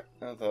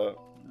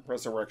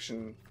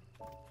restoration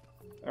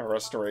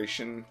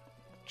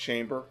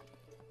chamber?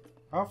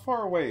 How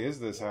far away is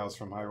this house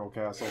from Hyrule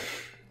Castle?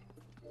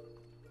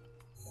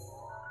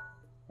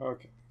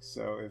 Okay,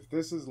 so if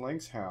this is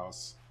Link's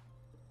house...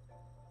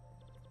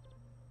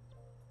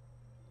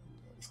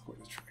 That's quite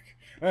a trick.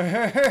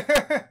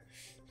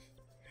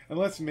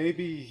 Unless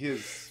maybe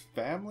his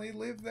family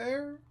lived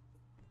there?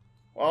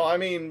 Well, I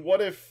mean,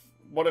 what if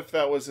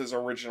that was his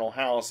original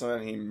house and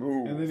then he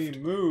moved? And then he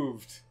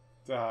moved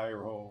to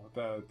Hyrule,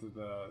 to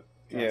the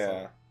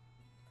castle.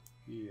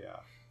 Yeah.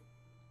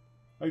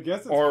 I guess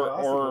it's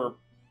possible. Or,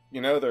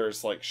 you know,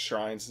 there's, like,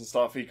 shrines and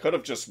stuff. He could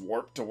have just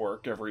warped to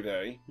work every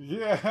day.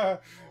 Yeah.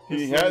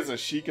 He has a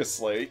Sheikah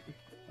slate.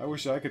 I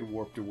wish I could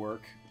warp to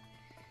work.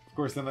 Of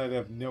course, then I'd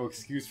have no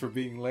excuse for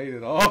being late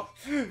at all.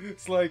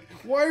 It's like,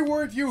 why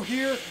weren't you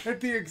here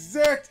at the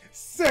exact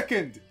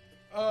second?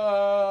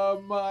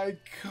 My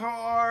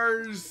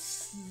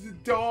car's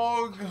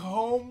dog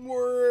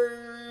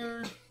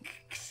homework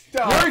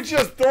stuff. You're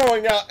just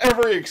throwing out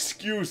every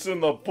excuse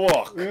in the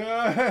book.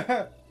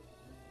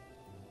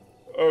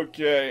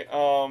 Okay,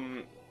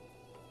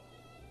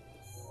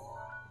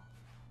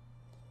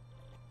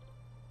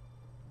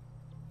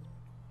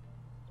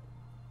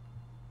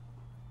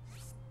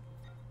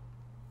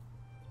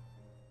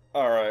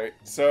 Alright,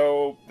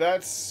 so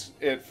that's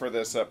it for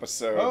this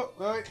episode. Oh,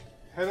 right.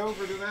 Head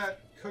over to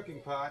that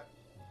cooking pot.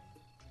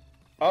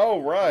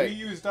 Oh, right. We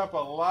used up a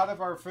lot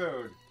of our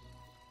food.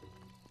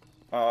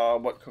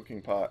 What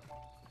cooking pot?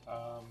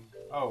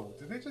 Oh,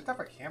 did they just have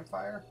a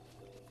campfire?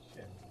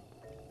 Shit.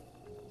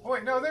 Oh,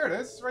 wait, no, there it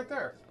is. It's right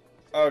there.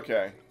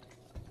 Okay.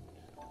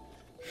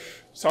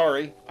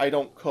 Sorry, I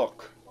don't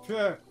cook.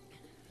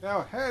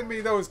 Now hand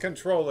me those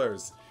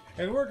controllers,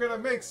 and we're gonna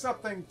make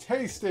something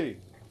tasty.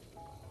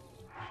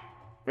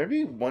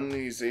 Maybe one of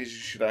these days you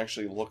should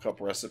actually look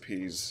up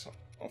recipes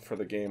for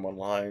the game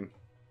online.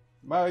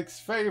 Mike's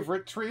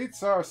favorite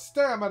treats are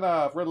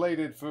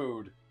stamina-related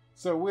food.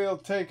 So we'll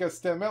take a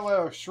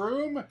stamina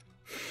shroom,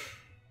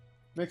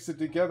 mix it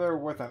together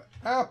with an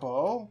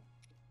apple,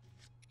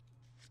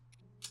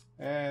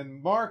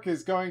 and Mark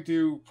is going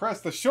to press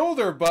the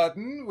shoulder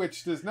button,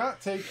 which does not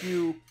take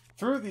you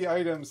through the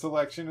item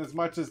selection as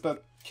much as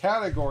the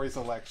category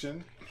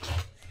selection.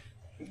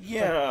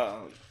 Yeah.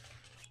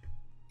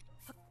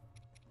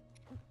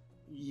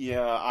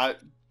 Yeah,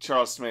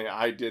 trust me,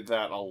 I did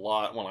that a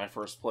lot when I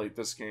first played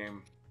this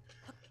game.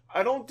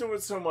 I don't do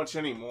it so much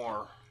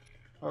anymore.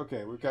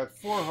 Okay, we've got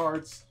 4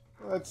 hearts.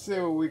 Let's see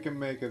what we can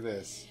make of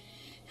this.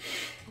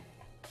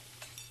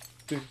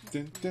 Dun,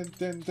 dun, dun,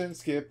 dun, dun,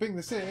 skipping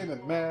the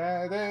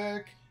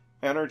cinematic.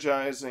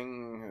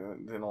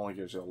 Energizing, it only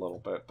gives you a little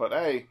bit, but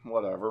hey,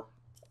 whatever.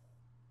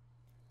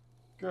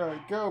 Good,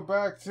 go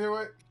back to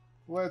it.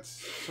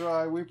 Let's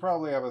try. We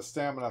probably have a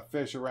stamina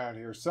fish around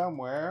here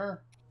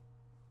somewhere.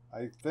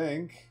 I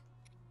think.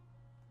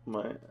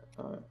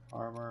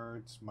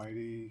 Armored,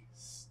 mighty,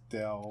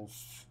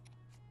 stealth.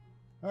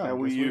 Oh, and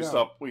we used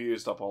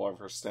up all of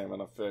our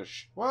stamina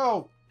fish.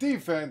 Well,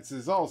 defense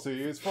is also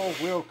useful.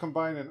 We'll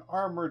combine an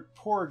armored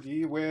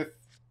porgy with.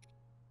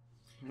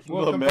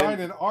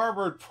 An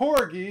armored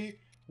porgy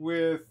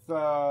with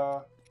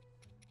a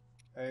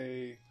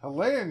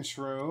Halayan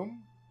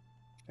shroom,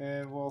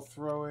 and we'll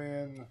throw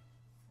in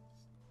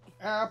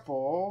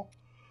apple.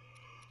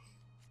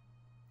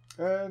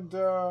 And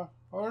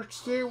let's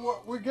see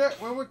what we get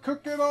when we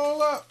cook it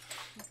all up.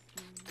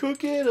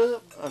 Cook it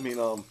up. I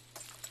mean,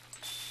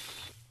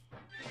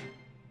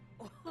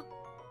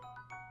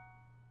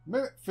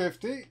 Minute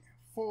 50,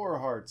 4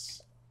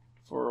 hearts.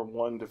 For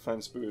 1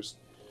 defense boost.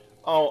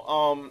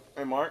 Oh,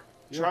 hey Mark,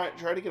 yeah.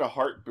 try to get a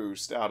heart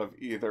boost out of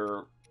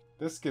either.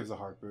 This gives a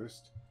heart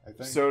boost, I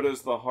think. So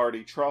does the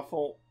hearty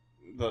truffle,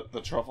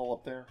 the truffle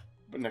up there,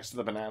 but next to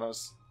the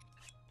bananas.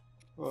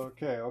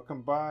 Okay, I'll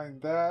combine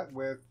that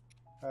with.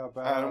 How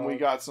about... And we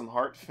got some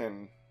heart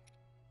fin.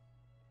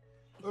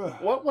 Ugh.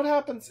 What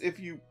happens if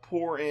you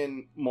pour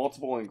in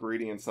multiple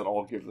ingredients that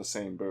all give the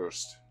same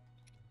boost?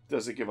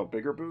 Does it give a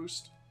bigger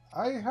boost?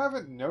 I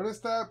haven't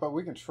noticed that, but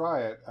we can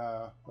try it.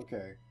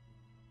 Okay.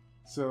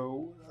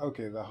 So,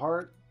 okay, the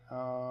heart.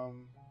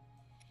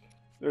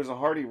 There's a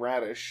hearty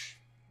radish.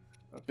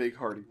 A big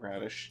hearty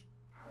radish.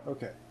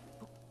 Okay.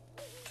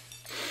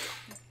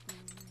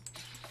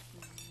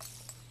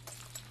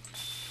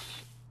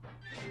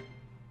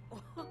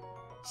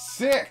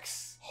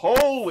 Six!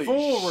 Holy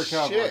Full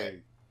recovery.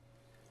 Shit.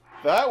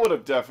 That would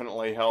have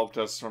definitely helped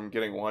us from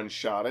getting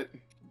one-shotted.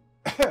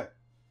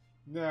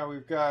 Now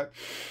we've got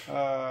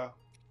the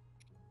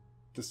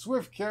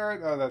swift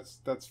carrot. Oh,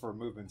 that's for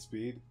movement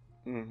speed.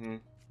 Mm-hmm.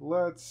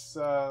 Let's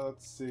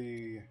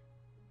see.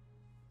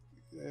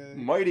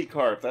 Mighty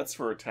carp. That's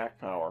for attack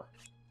power.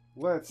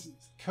 Let's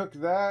cook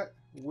that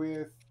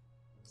with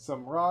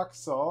some rock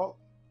salt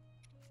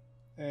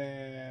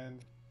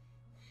and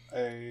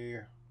a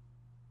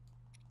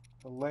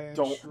land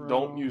shroom.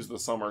 Don't use the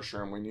summer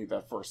shroom. We need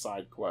that for a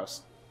side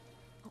quest.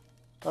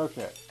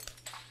 Okay.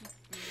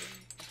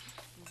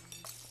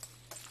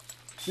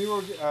 See,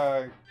 we're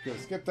gonna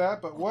skip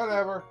that, but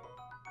whatever.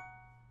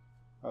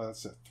 Oh,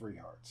 that's at 3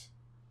 hearts.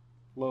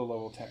 Low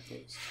level attack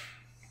boost.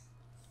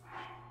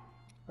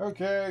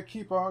 Okay,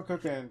 keep on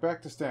cooking.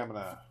 Back to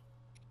stamina.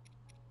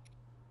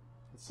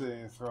 Let's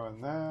see, throw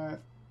in that.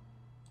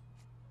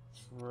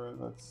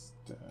 Let's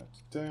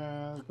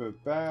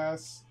put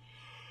bass.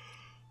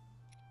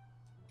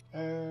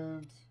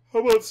 And how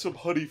about some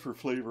honey for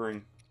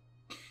flavoring?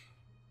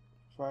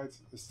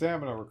 Fights the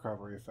stamina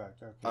recovery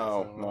effect. Okay,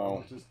 oh, so no.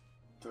 we'll just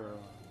throw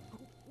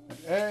an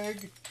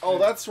egg. Oh,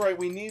 that's right.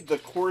 We need the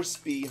coarse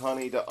bee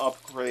honey to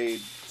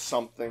upgrade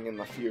something in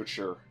the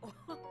future.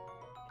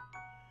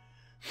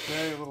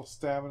 Okay, a little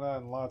stamina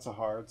and lots of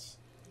hearts.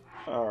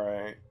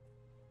 Alright.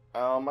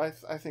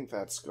 I think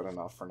that's good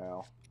enough for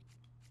now.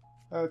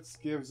 That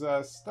gives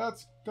us...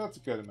 That's a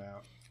good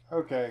amount.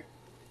 Okay.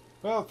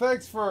 Well,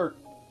 thanks for...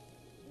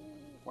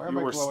 Why am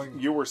I glowing?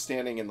 You were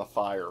standing in the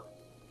fire.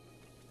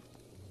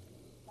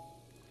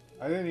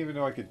 I didn't even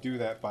know I could do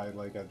that by,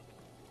 like, a...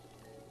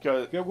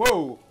 Good.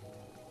 Whoa!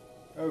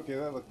 Okay,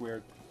 that looked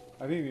weird.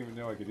 I didn't even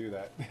know I could do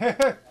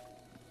that.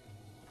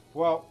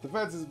 Well, the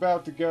fence is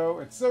about to go,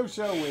 and so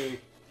shall we.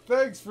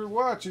 Thanks for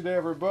watching,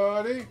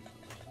 everybody.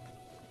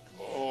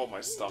 Oh,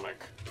 my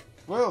stomach.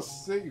 We'll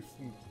see.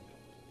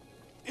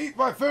 Eat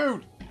my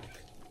food!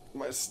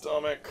 My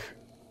stomach.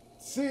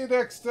 See you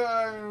next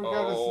time. We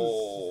got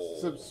a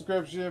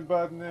subscription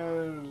button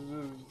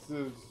and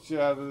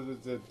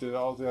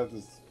all the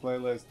other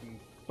playlist. And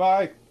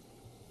bye.